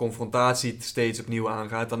bepaalde confrontatie steeds opnieuw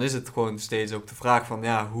aangaat, dan is het gewoon steeds ook de vraag van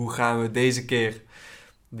ja, hoe gaan we deze keer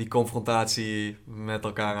die confrontatie met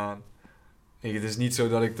elkaar aan? Het is niet zo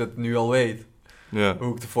dat ik dat nu al weet,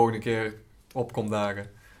 hoe ik de volgende keer op kom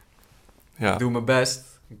dagen. Ja. Ik doe mijn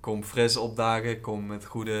best, ik kom fris opdagen, ik kom met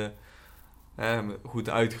goed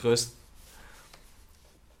uitgerust.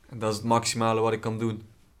 En dat is het maximale wat ik kan doen.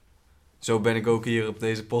 Zo ben ik ook hier op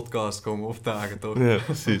deze podcast komen opdagen, toch? Ja,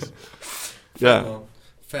 precies. Ja.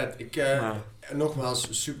 Vet.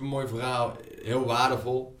 Nogmaals, super mooi verhaal. Heel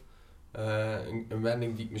waardevol. Een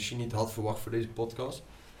wending die ik misschien niet had verwacht voor deze podcast.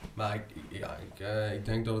 Maar ik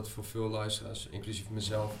denk dat het voor veel luisteraars, inclusief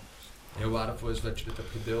mezelf, heel waardevol is dat je dit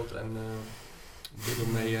hebt gedeeld. En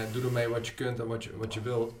doe ermee wat je kunt en wat je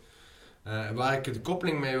wilt. Waar ik de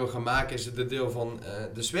koppeling mee wil gaan maken is het deel van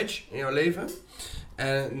de switch in jouw leven.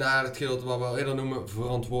 En naar het gedeelte wat we al eerder noemen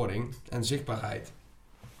verantwoording en zichtbaarheid.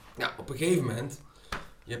 Ja, op een gegeven moment,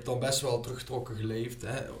 je hebt dan best wel teruggetrokken geleefd.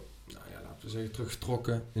 Hè? Nou ja, laten we zeggen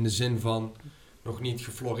teruggetrokken in de zin van nog niet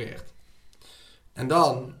gefloreerd. En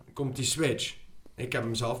dan komt die switch. Ik heb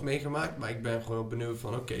hem zelf meegemaakt, maar ik ben gewoon benieuwd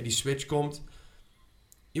van oké, die switch komt.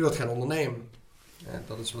 Je wilt gaan ondernemen. Ja,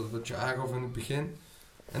 dat is wat je aangaf in het begin.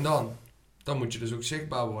 En dan moet je dus ook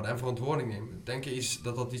zichtbaar worden en verantwoording nemen. Denk je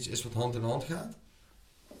dat iets is wat hand in hand gaat?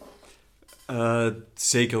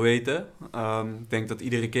 Zeker weten. Ik denk dat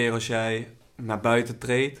iedere keer als jij naar buiten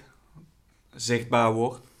treedt, zichtbaar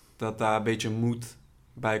wordt, dat daar een beetje moed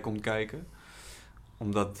bij komt kijken.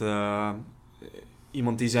 Omdat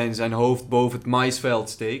iemand die zijn hoofd boven het maïsveld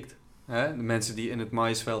steekt, hè? De mensen die in het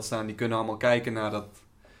maïsveld staan, die kunnen allemaal kijken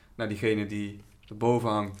naar diegene die erboven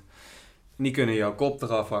hangt. En die kunnen jouw kop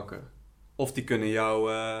eraf hakken. Of die kunnen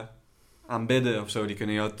jou aanbidden of zo. Die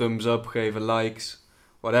kunnen jou thumbs up geven, likes,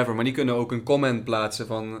 whatever. Maar die kunnen ook een comment plaatsen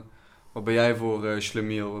van wat ben jij voor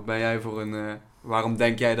schlemiel? Wat ben jij voor waarom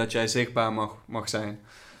denk jij dat jij zichtbaar mag zijn?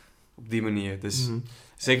 Op die manier. Dus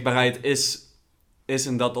zichtbaarheid is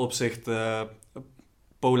in dat opzicht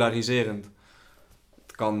polariserend.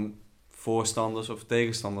 Het kan voorstanders of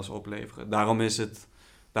tegenstanders opleveren.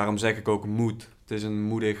 Daarom zeg ik ook moed. Het is een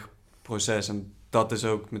moedig proces. En dat is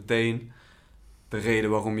ook meteen de reden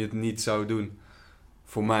waarom je het niet zou doen.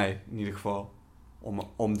 Voor mij in ieder geval.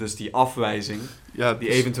 Om dus die afwijzing, die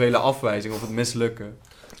eventuele afwijzing of het mislukken.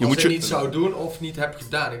 Als je niet zou doen of niet hebt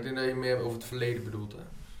gedaan. Ik denk dat je meer over het verleden bedoelt. Hè?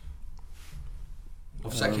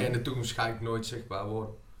 Of zeg je in de toekomst ga ik nooit zichtbaar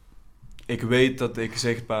worden? Ik weet dat ik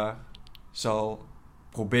zichtbaar zal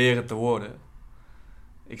proberen te worden.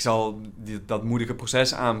 Ik zal dat moedige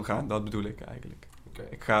proces aangaan, dat bedoel ik eigenlijk. Okay.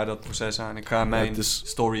 Ik ga dat proces aan, ik ga mijn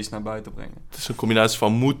stories naar buiten brengen. Het is een combinatie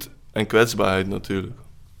van moed en kwetsbaarheid natuurlijk.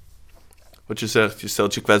 Wat je zegt, je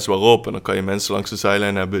stelt je kwetsbaar op en dan kan je mensen langs de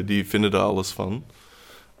zijlijn hebben die vinden er alles van.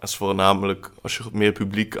 Dat is voornamelijk als je meer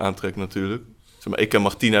publiek aantrekt natuurlijk. Zeg maar, ik en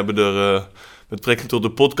Martien hebben er met betrekking tot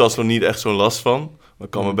de podcast nog niet echt zo'n last van. Maar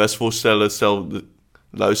ik kan me best voorstellen, stel de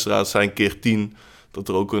luisteraars zijn keer 10, dat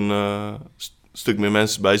er ook een stuk meer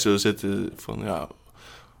mensen bij zullen zitten van ja,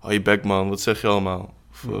 hou je bek man, wat zeg je allemaal?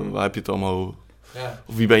 Of waar heb je het allemaal over? Ja.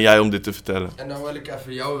 Of wie ben jij om dit te vertellen? En dan wil ik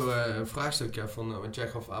even jou een vraagstuk hebben, want jij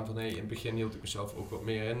gaf aan van in het begin hield ik mezelf ook wat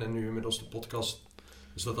meer in en nu inmiddels de podcast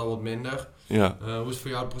is dat al wat minder. Ja. Hoe is voor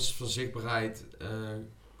jou het proces van zichtbaarheid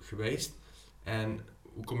geweest? En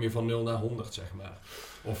hoe kom je van 0 naar 100, zeg maar?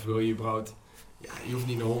 Of wil je überhaupt... Ja, je hoeft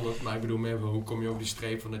niet naar 100, maar ik bedoel meer van hoe kom je over die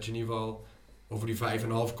streep van dat je in ieder geval over die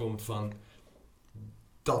 5,5 komt van...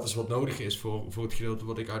 Dat is wat nodig is voor het gedeelte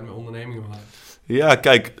wat ik uit mijn onderneming wil halen. Ja,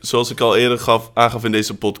 kijk, zoals ik al eerder aangaf in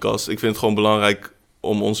deze podcast, ik vind het gewoon belangrijk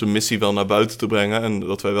om onze missie wel naar buiten te brengen. En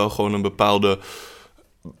dat wij wel gewoon een bepaalde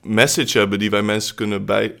message hebben die wij mensen kunnen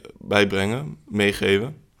bijbrengen,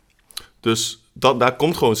 meegeven. Dus daar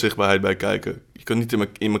komt gewoon zichtbaarheid bij kijken. Je kunt niet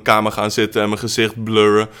in mijn kamer gaan zitten en mijn gezicht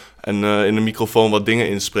blurren en in een microfoon wat dingen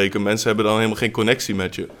inspreken. Mensen hebben dan helemaal geen connectie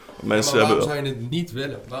met je. Mensen maar waarom zou je het niet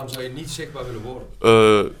willen? Waarom zou je niet zichtbaar willen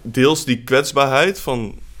worden? Deels die kwetsbaarheid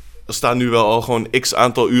van... Er staan nu wel al gewoon x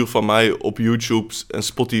aantal uur van mij op YouTube en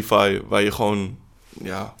Spotify... waar je gewoon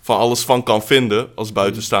van alles van kan vinden als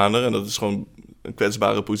buitenstaander. En dat is gewoon een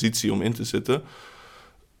kwetsbare positie om in te zitten.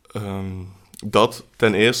 Dat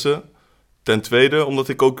ten eerste. Ten tweede, omdat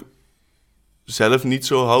ik ook zelf niet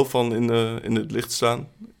zo hou van in het licht staan.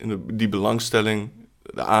 Die belangstelling,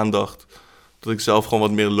 de aandacht. Dat ik zelf gewoon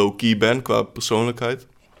wat meer low-key ben qua persoonlijkheid.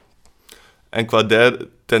 En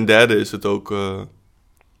ten derde is het ook...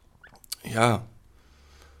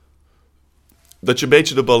 dat je een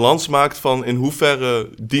beetje de balans maakt van in hoeverre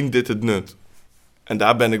dient dit het nut. En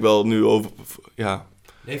daar ben ik wel nu over... Ja.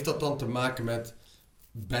 Heeft dat dan te maken met...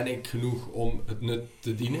 Ben ik genoeg om het nut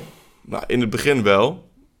te dienen? Nou, in het begin wel.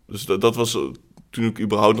 Dus dat was toen ik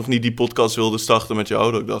überhaupt nog niet die podcast wilde starten met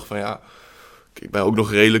jou. Dat ik dacht van ik ben ook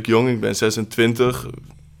nog redelijk jong. Ik ben 26.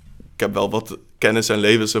 Ik heb wel wat kennis en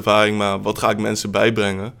levenservaring, maar wat ga ik mensen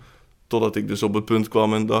bijbrengen? Totdat ik dus op het punt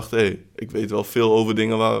kwam en dacht, ik weet wel veel over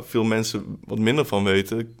dingen waar veel mensen wat minder van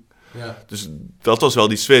weten. Ja. Dus dat was wel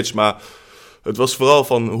die switch. Maar het was vooral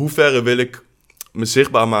van hoe ver wil ik me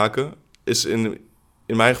zichtbaar maken, is in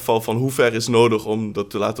mijn geval van hoe ver is nodig om dat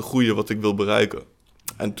te laten groeien wat ik wil bereiken.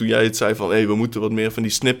 En toen jij het zei van, we moeten wat meer van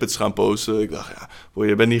die snippets gaan posten. Ik dacht,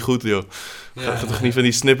 je bent niet goed, joh. Ga toch niet van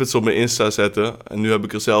die snippets op mijn Insta zetten. En nu heb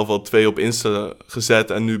ik er zelf al 2 op Insta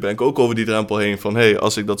gezet. En nu ben ik ook over die drempel heen van,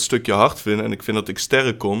 als ik dat stukje hard vind en ik vind dat ik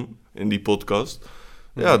sterk kom in die podcast,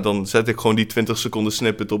 dan zet ik gewoon die 20 seconden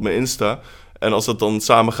snippet op mijn Insta. En als dat dan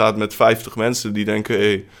samengaat met 50 mensen die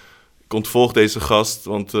denken, ik ontvolg deze gast,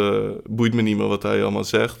 want boeit me niet meer wat hij allemaal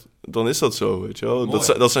zegt. Dan is dat zo, weet je wel.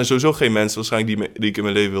 Dat zijn sowieso geen mensen waarschijnlijk die ik in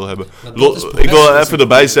mijn leven wil hebben. Ik wil even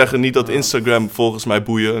erbij zeggen, niet dat Instagram volgens mij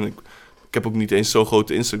boeien. En ik heb ook niet eens zo'n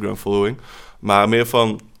grote Instagram-following. Maar meer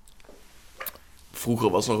van... Vroeger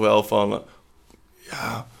was nog wel van...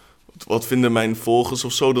 wat vinden mijn volgers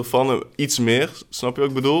of zo ervan? Iets meer, snap je wat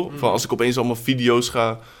ik bedoel? Van als ik opeens allemaal video's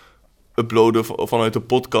ga uploaden vanuit de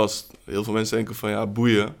podcast. Heel veel mensen denken van,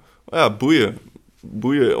 boeien.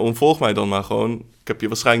 Boeien, ontvolg mij dan maar gewoon. Ik heb je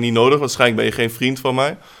waarschijnlijk niet nodig. Waarschijnlijk ben je geen vriend van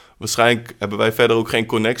mij. Waarschijnlijk hebben wij verder ook geen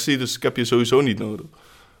connectie. Dus ik heb je sowieso niet nodig.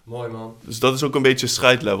 Mooi, man. Dus dat is ook een beetje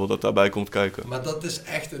strijdlevel dat daarbij komt kijken. Maar dat is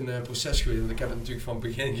echt een proces geweest. Want ik heb het natuurlijk van het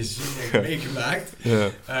begin gezien en meegemaakt.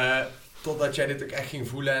 Totdat jij dit ook echt ging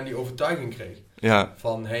voelen en die overtuiging kreeg. Ja.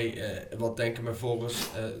 Van, wat denken mijn volgers?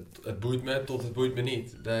 Het boeit me tot het boeit me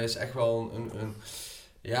niet. Dat is echt wel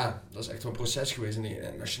dat is echt wel een proces geweest.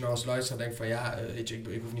 En als je nou als luisteraar denkt van weet je,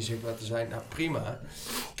 ik hoef niet zichtbaar te zijn. Nou, prima.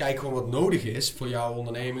 Kijk gewoon wat nodig is voor jouw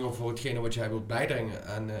onderneming of voor hetgene wat jij wilt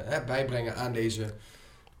bijbrengen aan deze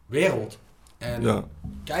wereld. En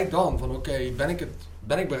kijk dan van oké,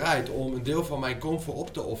 ben ik bereid om een deel van mijn comfort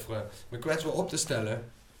op te offeren, mijn kwetsbaar op te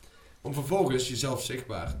stellen, om vervolgens jezelf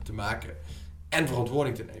zichtbaar te maken en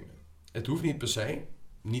verantwoording te nemen. Het hoeft niet per se,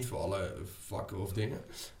 niet voor alle vakken of dingen.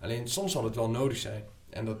 Alleen soms zal het wel nodig zijn.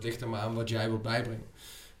 En dat ligt er maar aan wat jij wilt bijbrengen.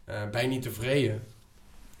 Ben je niet tevreden,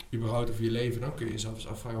 überhaupt over je leven, dan kun je jezelf eens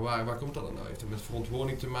afvragen, waar komt dat dan nou? Heeft het met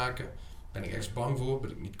verantwoording te maken? Ben ik ergens bang voor? Wil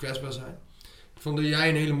ik niet kwetsbaar zijn? Ik vond dat jij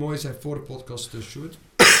een hele mooie zei voor de podcast, Sjoerd.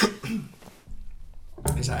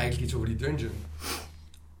 Ik zei eigenlijk iets over die dungeon.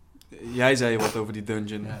 Jij zei wat over die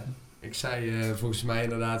dungeon. Ja, ik zei volgens mij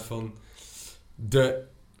inderdaad van... De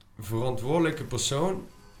verantwoordelijke persoon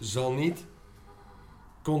zal niet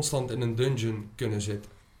constant in een dungeon kunnen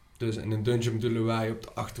zitten. Dus in een dungeon bedoelen wij op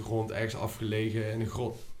de achtergrond ergens afgelegen in een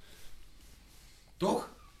grot. Toch?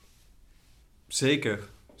 Zeker.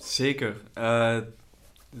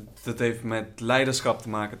 Dat heeft met leiderschap te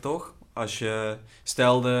maken, toch? Als je,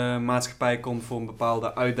 stel de maatschappij komt voor een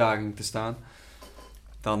bepaalde uitdaging te staan,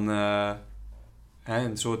 dan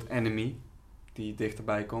een soort enemy die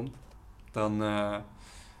dichterbij komt, dan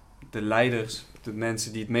de leiders de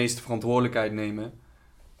mensen die het meeste verantwoordelijkheid nemen,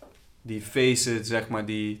 die facen zeg maar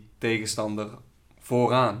die tegenstander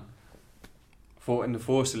vooraan. In de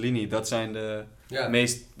voorste linie. Dat zijn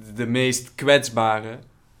de meest kwetsbare.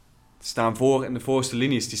 Die staan voor in de voorste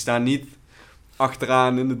linies. Die staan niet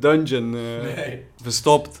achteraan in de dungeon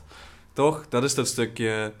verstopt. Toch? Dat is dat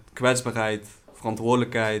stukje kwetsbaarheid,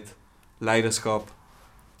 verantwoordelijkheid, leiderschap.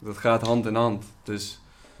 Dat gaat hand in hand. Dus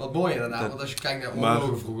wat mooi inderdaad, want als je kijkt naar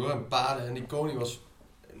oorlogen vroeger, en paarden en die koning was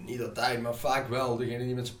niet altijd, maar vaak wel degene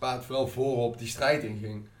die met zijn paard wel voorop die strijd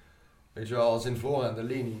inging. Weet je wel, als in voor aan de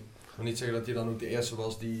linie. Ik wil niet zeggen dat hij dan ook de eerste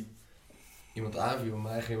was die iemand aanviel,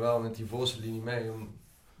 maar hij ging wel met die voorste linie mee om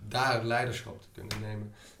daar leiderschap te kunnen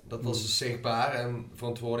nemen. Dat was dus zichtbaar en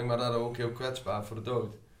verantwoording, maar daardoor ook heel kwetsbaar voor de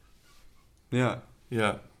dood. Ja.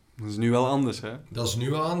 Dat is nu wel anders, hè? Dat is nu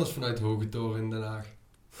wel anders vanuit de Hoge Toren in Den Haag.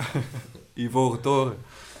 Ivoren Toren.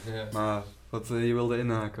 Ja. Maar wat je wilde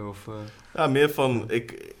inhaken? Of, Ja, meer van...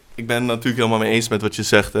 Ik ben het natuurlijk helemaal mee eens met wat je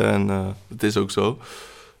zegt. Hè, en het is ook zo.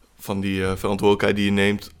 Van die verantwoordelijkheid die je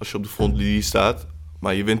neemt als je op de frontlinie staat.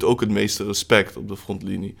 Maar je wint ook het meeste respect op de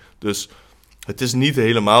frontlinie. Dus het is niet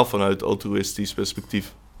helemaal vanuit altruïstisch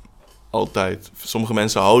perspectief. Altijd. Sommige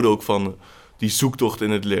mensen houden ook van die zoektocht in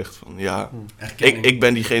het licht. Van ja, ik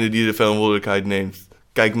ben diegene die de verantwoordelijkheid neemt.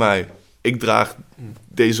 Kijk mij. Ik draag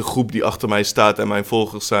deze groep die achter mij staat en mijn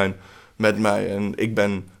volgers zijn met mij. En ik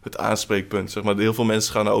ben het aanspreekpunt. Zeg maar. Heel veel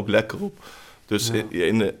mensen gaan daar ook lekker op. Dus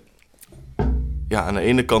aan de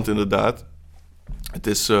ene kant inderdaad. Het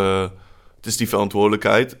is die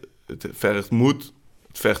verantwoordelijkheid. Het vergt moed.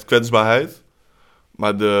 Het vergt kwetsbaarheid.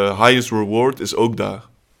 Maar de highest reward is ook daar.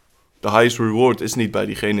 De highest reward is niet bij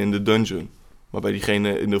diegene in de dungeon. Maar bij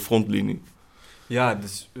diegene in de frontlinie. Ja,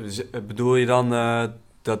 dus bedoel je dan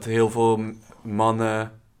dat heel veel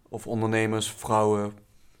mannen of ondernemers, vrouwen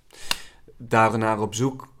daarnaar op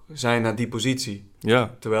zoek zijn naar die positie?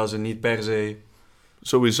 Ja. Terwijl ze niet per se...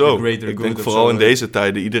 Sowieso. Ik denk vooral in deze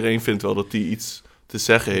tijden, iedereen vindt wel dat hij iets te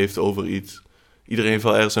zeggen heeft over iets. Iedereen heeft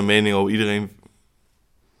wel ergens een mening over. Iedereen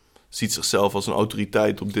ziet zichzelf als een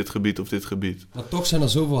autoriteit op dit gebied of dit gebied. Maar toch zijn er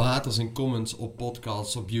zoveel haters in comments op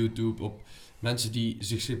podcasts, op YouTube, op mensen die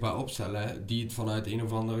zich zichtbaar opstellen, hè, die het vanuit een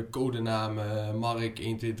of andere codenaam, Mark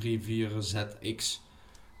 1234ZX,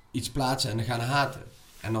 iets plaatsen en dan gaan haten.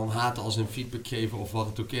 En dan haten als een feedback geven of wat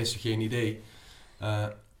het ook is, geen idee.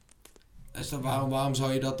 Waarom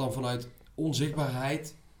zou je dat dan vanuit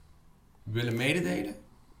onzichtbaarheid willen mededelen?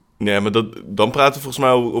 Nee, maar dan praten we volgens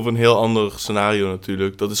mij over een heel ander scenario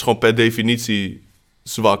natuurlijk. Dat is gewoon per definitie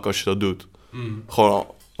zwak als je dat doet. Gewoon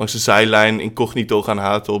langs de zijlijn incognito gaan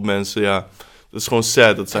haten op mensen, ja. Dat is gewoon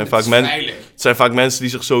sad. Het zijn vaak mensen die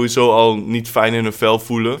zich sowieso al niet fijn in hun vel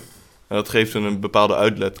voelen. En dat geeft hun een bepaalde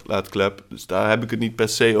uitlaatklep. Dus daar heb ik het niet per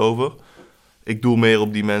se over. Ik doe meer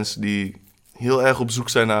op die mensen die heel erg op zoek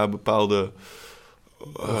zijn naar bepaalde...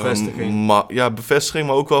 bevestiging,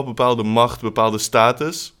 maar ook wel bepaalde macht, bepaalde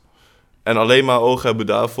status. En alleen maar oog hebben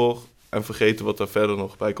daarvoor. En vergeten wat daar verder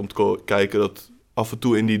nog bij komt kijken. Dat af en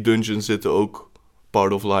toe in die dungeon zitten ook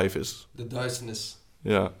part of life is. De duisternis.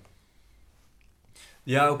 Ja.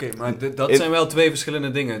 Ja, oké, maar dat zijn wel twee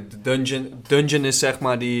verschillende dingen. De dungeon is zeg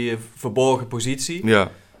maar die verborgen positie.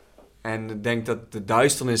 Ja. En ik denk dat de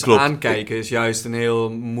duisternis Klopt. aankijken is juist een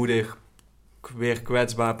heel moedig, weer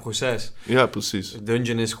kwetsbaar proces. Ja, precies. De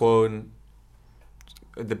dungeon is gewoon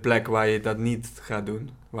de plek waar je dat niet gaat doen.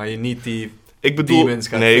 Waar je niet die demons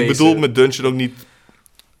gaat facen. Ik bedoel met dungeon ook niet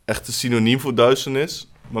echt een synoniem voor duisternis.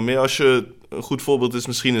 Maar meer als je... Een goed voorbeeld is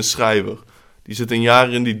misschien een schrijver. Die zit een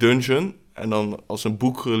jaar in die dungeon. En dan als een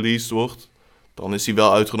boek released wordt, dan is hij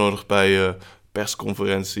wel uitgenodigd bij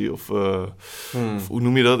persconferentie of hoe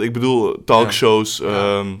noem je dat? Ik bedoel talkshows,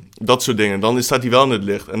 dat soort dingen. Dan staat hij wel in het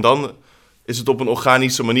licht. En dan is het op een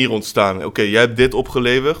organische manier ontstaan. Oké, jij hebt dit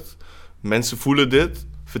opgeleverd. Mensen voelen dit.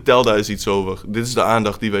 Vertel daar eens iets over. Dit is de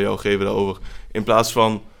aandacht die wij jou geven daarover. In plaats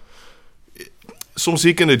van... Soms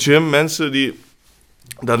zie ik in de gym mensen die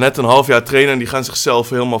daar net een half jaar trainen en die gaan zichzelf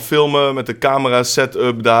helemaal filmen met de camera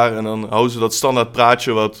setup daar. En dan houden ze dat standaard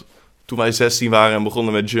praatje wat toen wij 16 waren en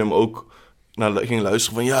begonnen met gym ook ging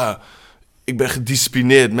luisteren van ja, ik ben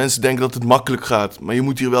gedisciplineerd. Mensen denken dat het makkelijk gaat, maar je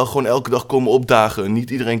moet hier wel gewoon elke dag komen opdagen. Niet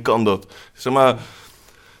iedereen kan dat. Zeg maar,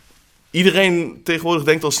 iedereen tegenwoordig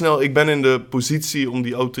denkt al snel, ik ben in de positie om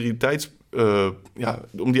die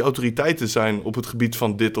autoriteit te zijn op het gebied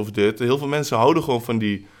van dit of dit. Heel veel mensen houden gewoon van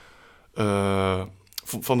die...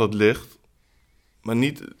 van dat licht, maar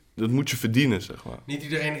niet, dat moet je verdienen, zeg maar. Niet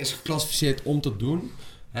iedereen is geclassificeerd om te doen.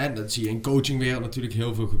 Hè, dat zie je in coachingwereld natuurlijk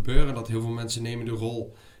heel veel gebeuren. Dat heel veel mensen nemen de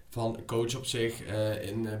rol van coach op zich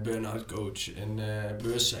in burn-out coach, in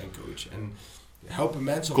bewustzijn coach. En helpen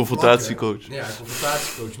mensen op Confrontatiecoach. vlakken. Ja,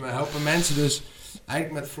 confrontatiecoach. Maar helpen mensen dus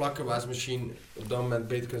eigenlijk met vlakken waar ze misschien op dat moment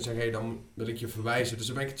beter kunnen zeggen, hey, dan wil ik je verwijzen. Dus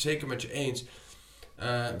daar ben ik het zeker met je eens.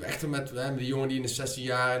 Echter met die jongen die in de 16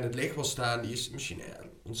 jaar in het licht wil staan, die is misschien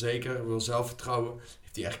onzeker, wil zelfvertrouwen,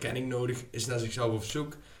 heeft die erkenning nodig, is naar zichzelf op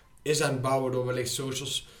zoek, is aan het bouwen door wellicht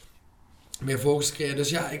socials meer volgers te creëren. Dus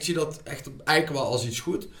ja, ik zie dat echt eigenlijk wel als iets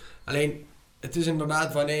goed. Alleen, het is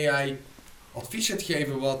inderdaad wanneer jij advies gaat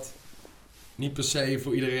geven wat niet per se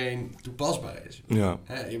voor iedereen toepasbaar is. Ja.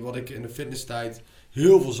 Wat ik in de fitnesstijd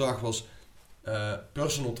heel veel zag was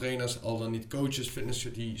personal trainers, al dan niet coaches, fitness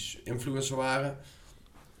die influencer waren,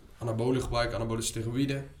 anabole gebruiken, anabole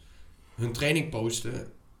steroïden, hun training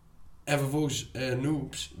posten en vervolgens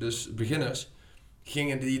noobs, dus beginners,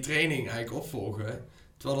 gingen die training eigenlijk opvolgen,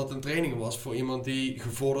 terwijl dat een training was voor iemand die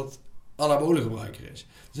gevorderd anabole gebruiker is.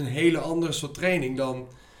 Het is een hele andere soort training dan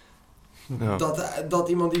dat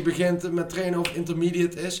iemand die begint met trainen of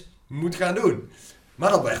intermediate is, moet gaan doen.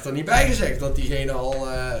 Maar dat werd er niet bij gezegd, dat diegene al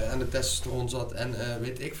aan de testosteron zat en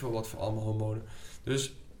weet ik veel wat voor allemaal hormonen.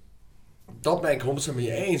 Dus dat ben ik 100%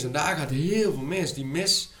 mee eens. En daar gaat heel veel mis. Die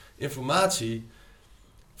misinformatie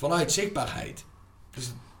vanuit zichtbaarheid.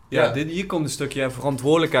 Dus, hier komt een stukje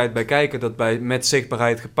verantwoordelijkheid bij kijken dat met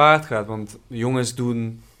zichtbaarheid gepaard gaat. Want jongens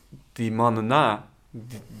doen die mannen na,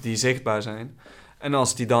 die zichtbaar zijn. En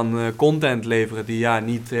als die dan content leveren die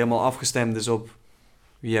niet helemaal afgestemd is op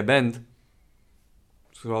wie jij bent,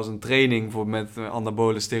 zoals een training met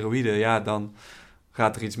anabole steroïden, dan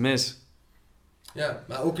gaat er iets mis. Ja,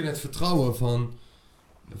 maar ook in het vertrouwen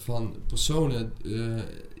van personen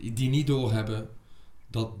die niet doorhebben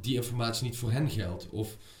dat die informatie niet voor hen geldt.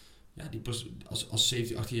 Of als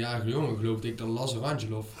 17, 18-jarige jongen geloofde ik dat Lazar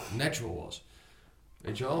Angelov natural was.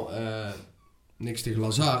 Weet je wel? Niks tegen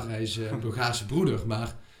Lazar, hij is een Bulgaarse broeder,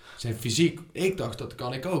 maar zijn fysiek, ik dacht dat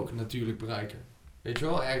kan ik ook natuurlijk bereiken. Weet je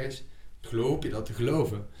wel, ergens geloof je dat te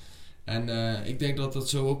geloven. En ik denk dat dat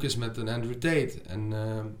zo ook is met een Andrew Tate en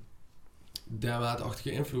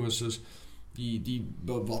derwaartachtige influencers die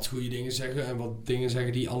wat goede dingen zeggen en wat dingen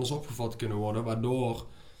zeggen die anders opgevat kunnen worden, waardoor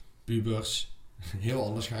pubers heel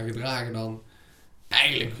anders gaan gedragen dan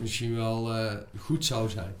eigenlijk misschien wel goed zou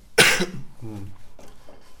zijn.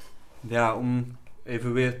 Ja, om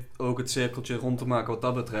even weer ook het cirkeltje rond te maken wat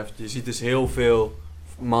dat betreft. Je ziet dus heel veel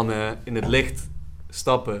mannen in het licht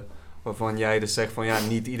stappen, waarvan jij dus zegt van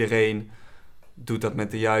niet iedereen doet dat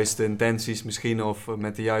met de juiste intenties misschien of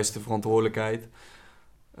met de juiste verantwoordelijkheid.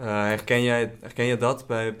 Herken je dat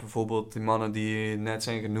bij bijvoorbeeld die mannen die net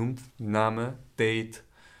zijn genoemd? Namen, Tate,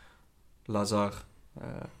 Lazar,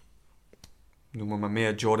 noem maar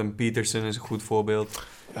meer. Jordan Peterson is een goed voorbeeld.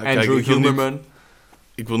 Ja, Andrew Huberman.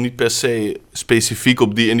 Ik wil niet per se specifiek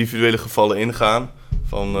op die individuele gevallen ingaan.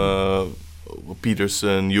 Van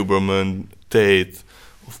Peterson, Huberman, Tate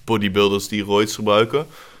of bodybuilders die roids gebruiken.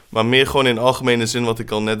 Maar meer gewoon in algemene zin wat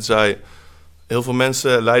ik al net zei. Heel veel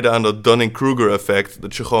mensen lijden aan dat Dunning-Kruger effect.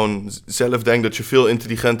 Dat je gewoon zelf denkt dat je veel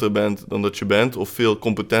intelligenter bent dan dat je bent. Of veel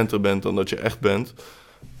competenter bent dan dat je echt bent.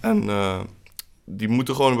 En die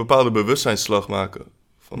moeten gewoon een bepaalde bewustzijnsslag maken.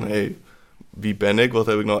 Van wie ben ik? Wat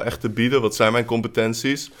heb ik nou echt te bieden? Wat zijn mijn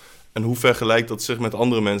competenties? En hoe vergelijkt dat zich met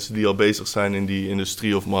andere mensen die al bezig zijn in die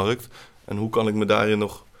industrie of markt? En hoe kan ik me daarin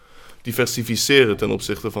nog diversificeren ten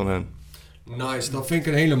opzichte van hen? Nice, dat vind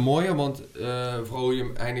ik een hele mooie, want vooral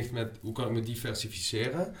je eindigt met hoe kan ik me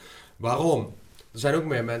diversificeren. Waarom? Er zijn ook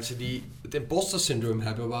meer mensen die het imposter syndroom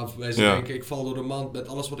hebben, waarbij ze denken ik val door de mand met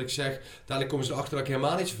alles wat ik zeg. Dadelijk komen ze erachter dat ik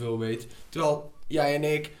helemaal niet zoveel weet. Terwijl jij en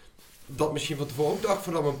ik dat misschien van tevoren ook dacht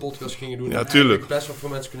voordat we een podcast gingen doen. Ja, tuurlijk. Best wel veel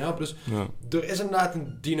mensen kunnen helpen. Dus er is inderdaad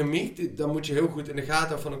een dynamiek, daar moet je heel goed in de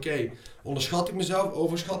gaten hebben van onderschat ik mezelf,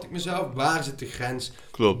 overschat ik mezelf? Waar zit de grens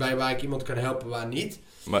bij waar ik iemand kan helpen, waar niet?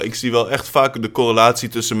 Maar ik zie wel echt vaak de correlatie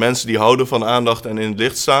tussen mensen die houden van aandacht en in het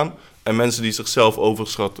licht staan en mensen die zichzelf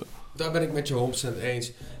overschatten. Daar ben ik met je 100%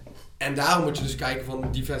 eens. En daarom moet je dus kijken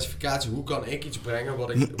van diversificatie. Hoe kan ik iets brengen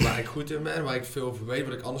waar ik goed in ben, waar ik veel over weet,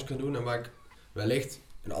 wat ik anders kan doen en waar ik wellicht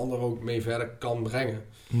een ander ook mee verder kan brengen.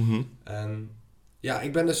 Mm-hmm. En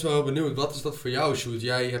ik ben dus wel heel benieuwd. Wat is dat voor jou, Sjoerd?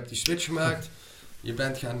 Jij hebt die switch gemaakt. Je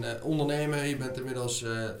bent gaan ondernemen. Je bent inmiddels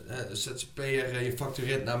ZZP'er. Je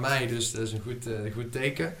factureert naar mij. Dus dat is een goed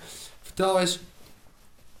teken. Vertel eens.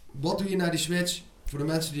 Wat doe je na die switch? Voor de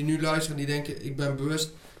mensen die nu luisteren. Die denken. Ik ben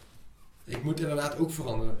bewust. Ik moet inderdaad ook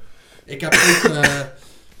veranderen. Ik heb ook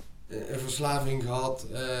een verslaving gehad.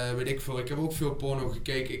 Weet ik veel. Ik heb ook veel porno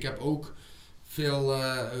gekeken. Ik heb ook veel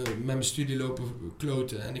met mijn studie lopen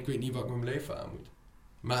kloten. En ik weet niet wat ik met mijn leven aan moet.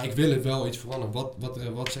 Maar ik wil het wel iets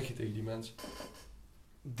veranderen. Wat zeg je tegen die mensen?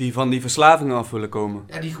 Die van die verslavingen af willen komen?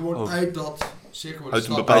 Ja, die gewoon uit dat cirkel uit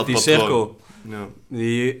een bepaald die patroon. cirkel.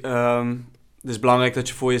 Ja. Het is belangrijk dat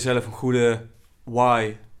je voor jezelf een goede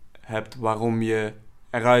why hebt waarom je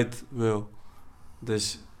eruit wil.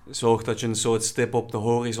 Dus zorg dat je een soort stip op de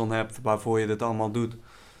horizon hebt waarvoor je dit allemaal doet.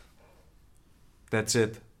 That's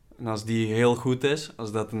it. En als die heel goed is,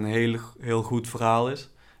 als dat een heel goed verhaal is,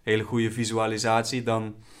 hele goede visualisatie,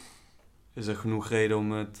 dan is er genoeg reden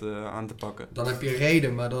om het aan te pakken. Dan heb je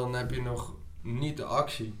reden, maar dan heb je nog niet de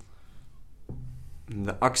actie.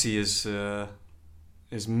 De actie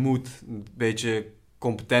is moed, een beetje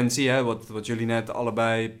competentie, hè? Wat jullie net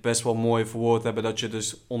allebei best wel mooi verwoord hebben, dat je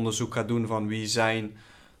dus onderzoek gaat doen van wie zijn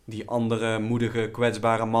die andere moedige,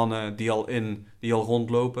 kwetsbare mannen die al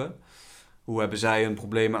rondlopen. Hoe hebben zij hun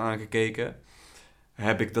problemen aangekeken?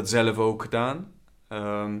 Heb ik dat zelf ook gedaan?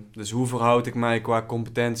 Dus hoe verhoud ik mij qua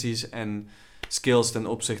competenties en skills ten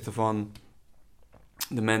opzichte van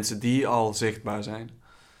de mensen die al zichtbaar zijn?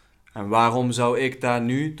 En waarom zou ik daar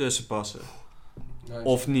nu tussen passen? Nice.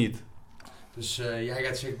 Of niet? Dus jij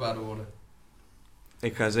gaat zichtbaarder worden.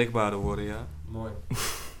 Ik ga zichtbaarder worden, ja. Mooi.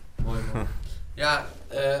 Mooi. Ja,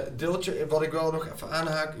 deeltje wat ik wel nog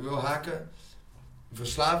even wil haken.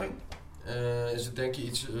 Verslaving. Is het denk je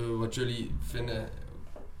iets wat jullie vinden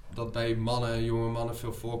dat bij jonge mannen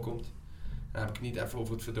veel voorkomt? Dan heb ik het niet even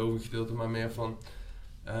over het verdovingsgedeelte, maar meer van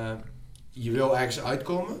je wil ergens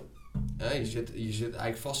uitkomen. Je zit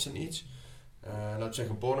eigenlijk vast in iets. Laten we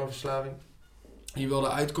zeggen een pornoverslaving. Je wil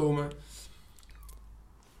eruit komen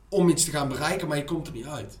om iets te gaan bereiken, maar je komt er niet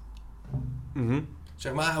uit. Mhm.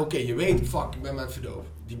 Zeg maar, oké, je weet, fuck, ik ben met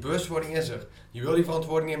verdoven. Die bewustwording is er. Je wil die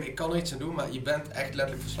verantwoording nemen, ik kan er iets aan doen, maar je bent echt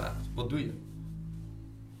letterlijk verslaafd. Wat doe je?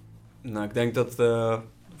 Nou, ik denk dat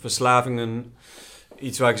verslavingen,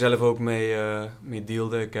 iets waar ik zelf ook mee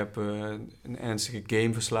dealde. Ik heb een ernstige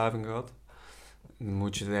gameverslaving gehad. Dan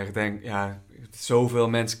moet je echt denken, ja, zoveel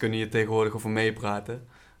mensen kunnen hier tegenwoordig over meepraten,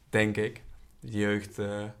 denk ik. De jeugd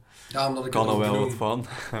kan er wel wat van.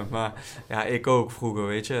 Maar ja, ik ook vroeger,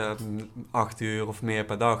 weet je. 8 uur of meer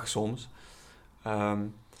per dag soms.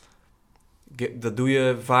 Dat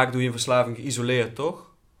vaak doe je een verslaving geïsoleerd, toch?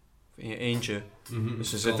 In je eentje. Mm-hmm.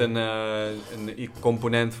 Dus er zit een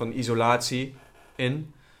component van isolatie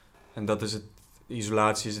in. En dat is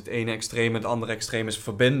isolatie is het ene extreem, het andere extreem is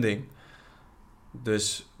verbinding.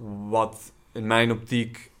 Dus wat in mijn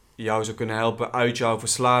optiek jou zou kunnen helpen uit jouw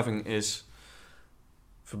verslaving is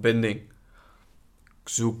verbinding.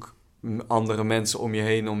 Zoek andere mensen om je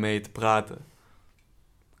heen om mee te praten.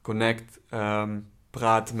 Connect,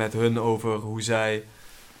 praat met hun over hoe zij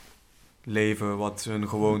leven, wat hun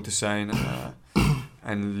gewoontes zijn.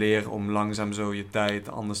 En leer om langzaam zo je tijd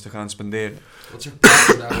anders te gaan spenderen. Wat zegt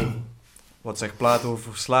Plato daarover? Wat zegt Plato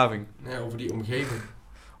over verslaving? Nee, over die omgeving.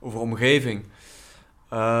 Over omgeving.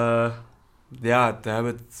 Ja, daar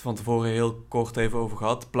hebben we het van tevoren heel kort even over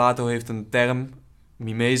gehad. Plato heeft een term,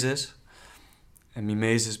 mimesis. En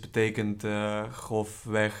mimesis betekent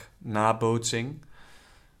grofweg nabootsing.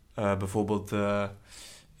 Bijvoorbeeld,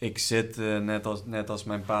 ik zit net als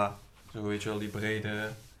mijn pa. Zo weet je wel, die brede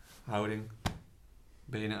houding.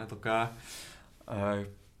 Benen uit elkaar.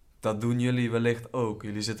 Dat doen jullie wellicht ook.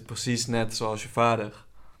 Jullie zitten precies net zoals je vader.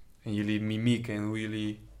 En jullie mimiek en hoe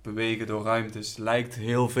jullie bewegen door ruimtes lijkt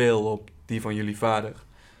heel veel op die van jullie vader.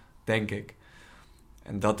 Denk ik.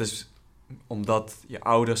 En dat is omdat je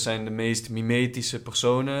ouders zijn de meest mimetische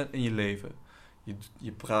personen in je leven.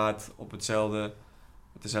 Je praat op met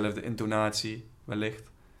dezelfde intonatie wellicht.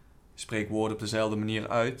 Je spreekt woorden op dezelfde manier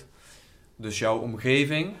uit. Dus jouw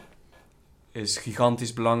omgeving is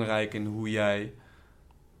gigantisch belangrijk in hoe jij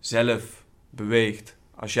zelf beweegt.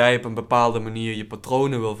 Als jij op een bepaalde manier je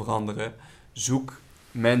patronen wil veranderen, zoek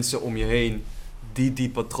mensen om je heen die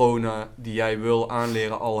patronen die jij wil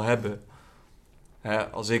aanleren al hebben.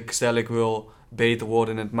 Als ik wil beter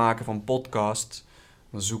worden in het maken van podcasts,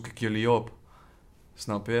 dan zoek ik jullie op.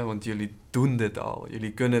 Snap je? Want jullie doen dit al.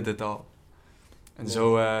 Jullie kunnen dit al. En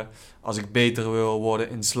zo, als ik beter wil worden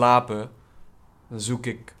in slapen, dan zoek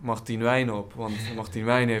ik Martien Wijn op. Want Martien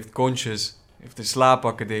Wijn heeft heeft een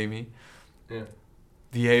slaapacademie. Ja.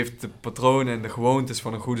 Die heeft de patronen en de gewoontes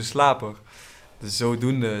van een goede slaper. Dus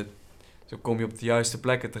zodoende, zo kom je op de juiste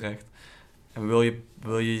plekken terecht. En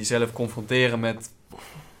wil je jezelf confronteren met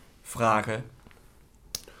vragen,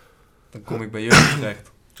 dan kom ik bij jullie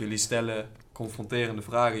terecht. Jullie stellen confronterende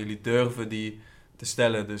vragen. Jullie durven die te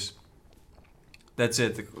stellen. Dus that's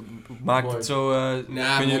it. Ik maak het zo.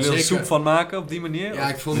 Kun je er soep van maken op die manier? Ja,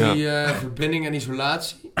 ik vond die verbinding en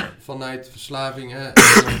isolatie vanuit verslaving,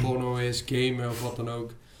 of het porno is, gamen of wat dan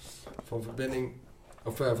ook. Van verbinding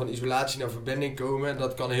of van isolatie naar verbinding komen,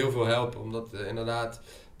 dat kan heel veel helpen. Omdat inderdaad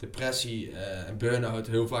depressie en burn-out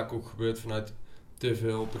heel vaak ook gebeurt vanuit te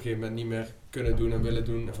veel op een gegeven moment niet meer kunnen doen en willen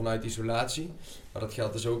doen vanuit isolatie. Maar dat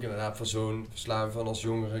geldt dus ook inderdaad voor zo'n verslaving van als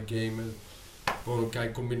jongeren, gamen, gewoon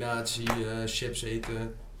kijk combinatie, chips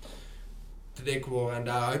eten, te dik worden en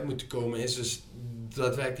daaruit moeten komen, is dus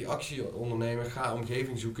daadwerkelijk die actie ondernemen. Ga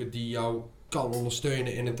omgeving zoeken die jou kan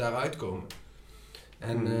ondersteunen in het daaruit komen.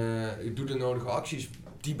 En ik doe de nodige acties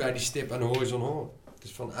die bij die stip aan de horizon horen.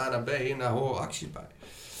 Dus van A naar B en daar horen acties bij.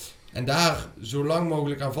 En daar zo lang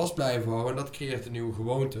mogelijk aan vast blijven houden. En dat creëert een nieuwe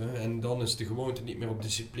gewoonte. En dan is de gewoonte niet meer op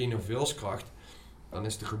discipline of wilskracht. Dan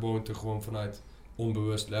is de gewoonte gewoon vanuit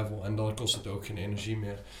onbewust level. En dan kost het ook geen energie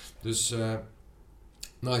meer. Dus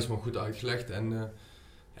is maar goed uitgelegd. En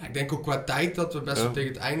ik denk ook qua tijd dat we best wel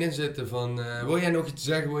tegen het einde in zitten. Van, wil jij nog iets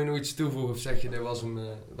zeggen? Wil je nog iets toevoegen? Of zeg je, dit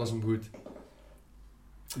was hem goed?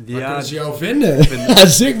 Ja, waar kunnen ze jou vinden?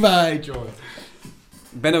 Zichtbaarheid, jongen.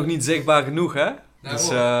 Ik ben nog niet zichtbaar genoeg, hè? Nou, dus,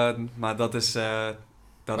 maar dat is waar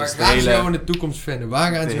is de gaan ze jou in de toekomst vinden?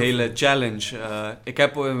 Waar gaan de ze hele challenge. Ik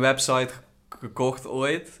heb een website gekocht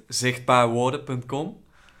ooit, zichtbaarwoorden.com.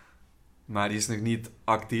 Maar die is nog niet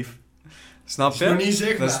actief. Snap je? Is nog niet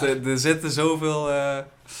zichtbaar. Dus er zitten zoveel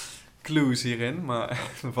clues hierin, maar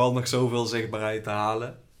er valt nog zoveel zichtbaarheid te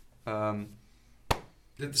halen.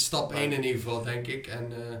 Dit is stap 1 in ieder geval, denk ik.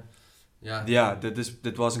 En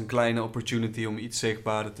dit was een kleine opportunity om iets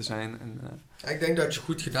zichtbaarder te zijn. En, ik denk dat je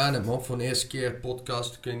goed gedaan hebt, man. Voor de eerste keer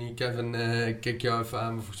podcast. Kun je niet, Kevin, ik kijk jou even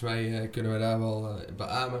aan. Maar volgens mij kunnen we daar wel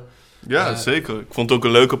beamen. Ja, zeker. Ik vond het ook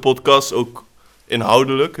een leuke podcast. Ook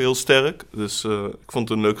inhoudelijk heel sterk. Dus ik vond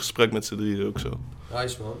het een leuk gesprek met z'n drieën ook zo.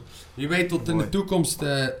 Nice, man. Wie weet tot in de toekomst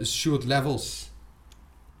Sjoerd levels.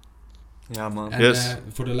 Ja, man. En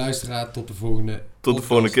voor de luisteraar tot de volgende Tot de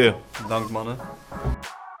volgende keer. Dank, mannen.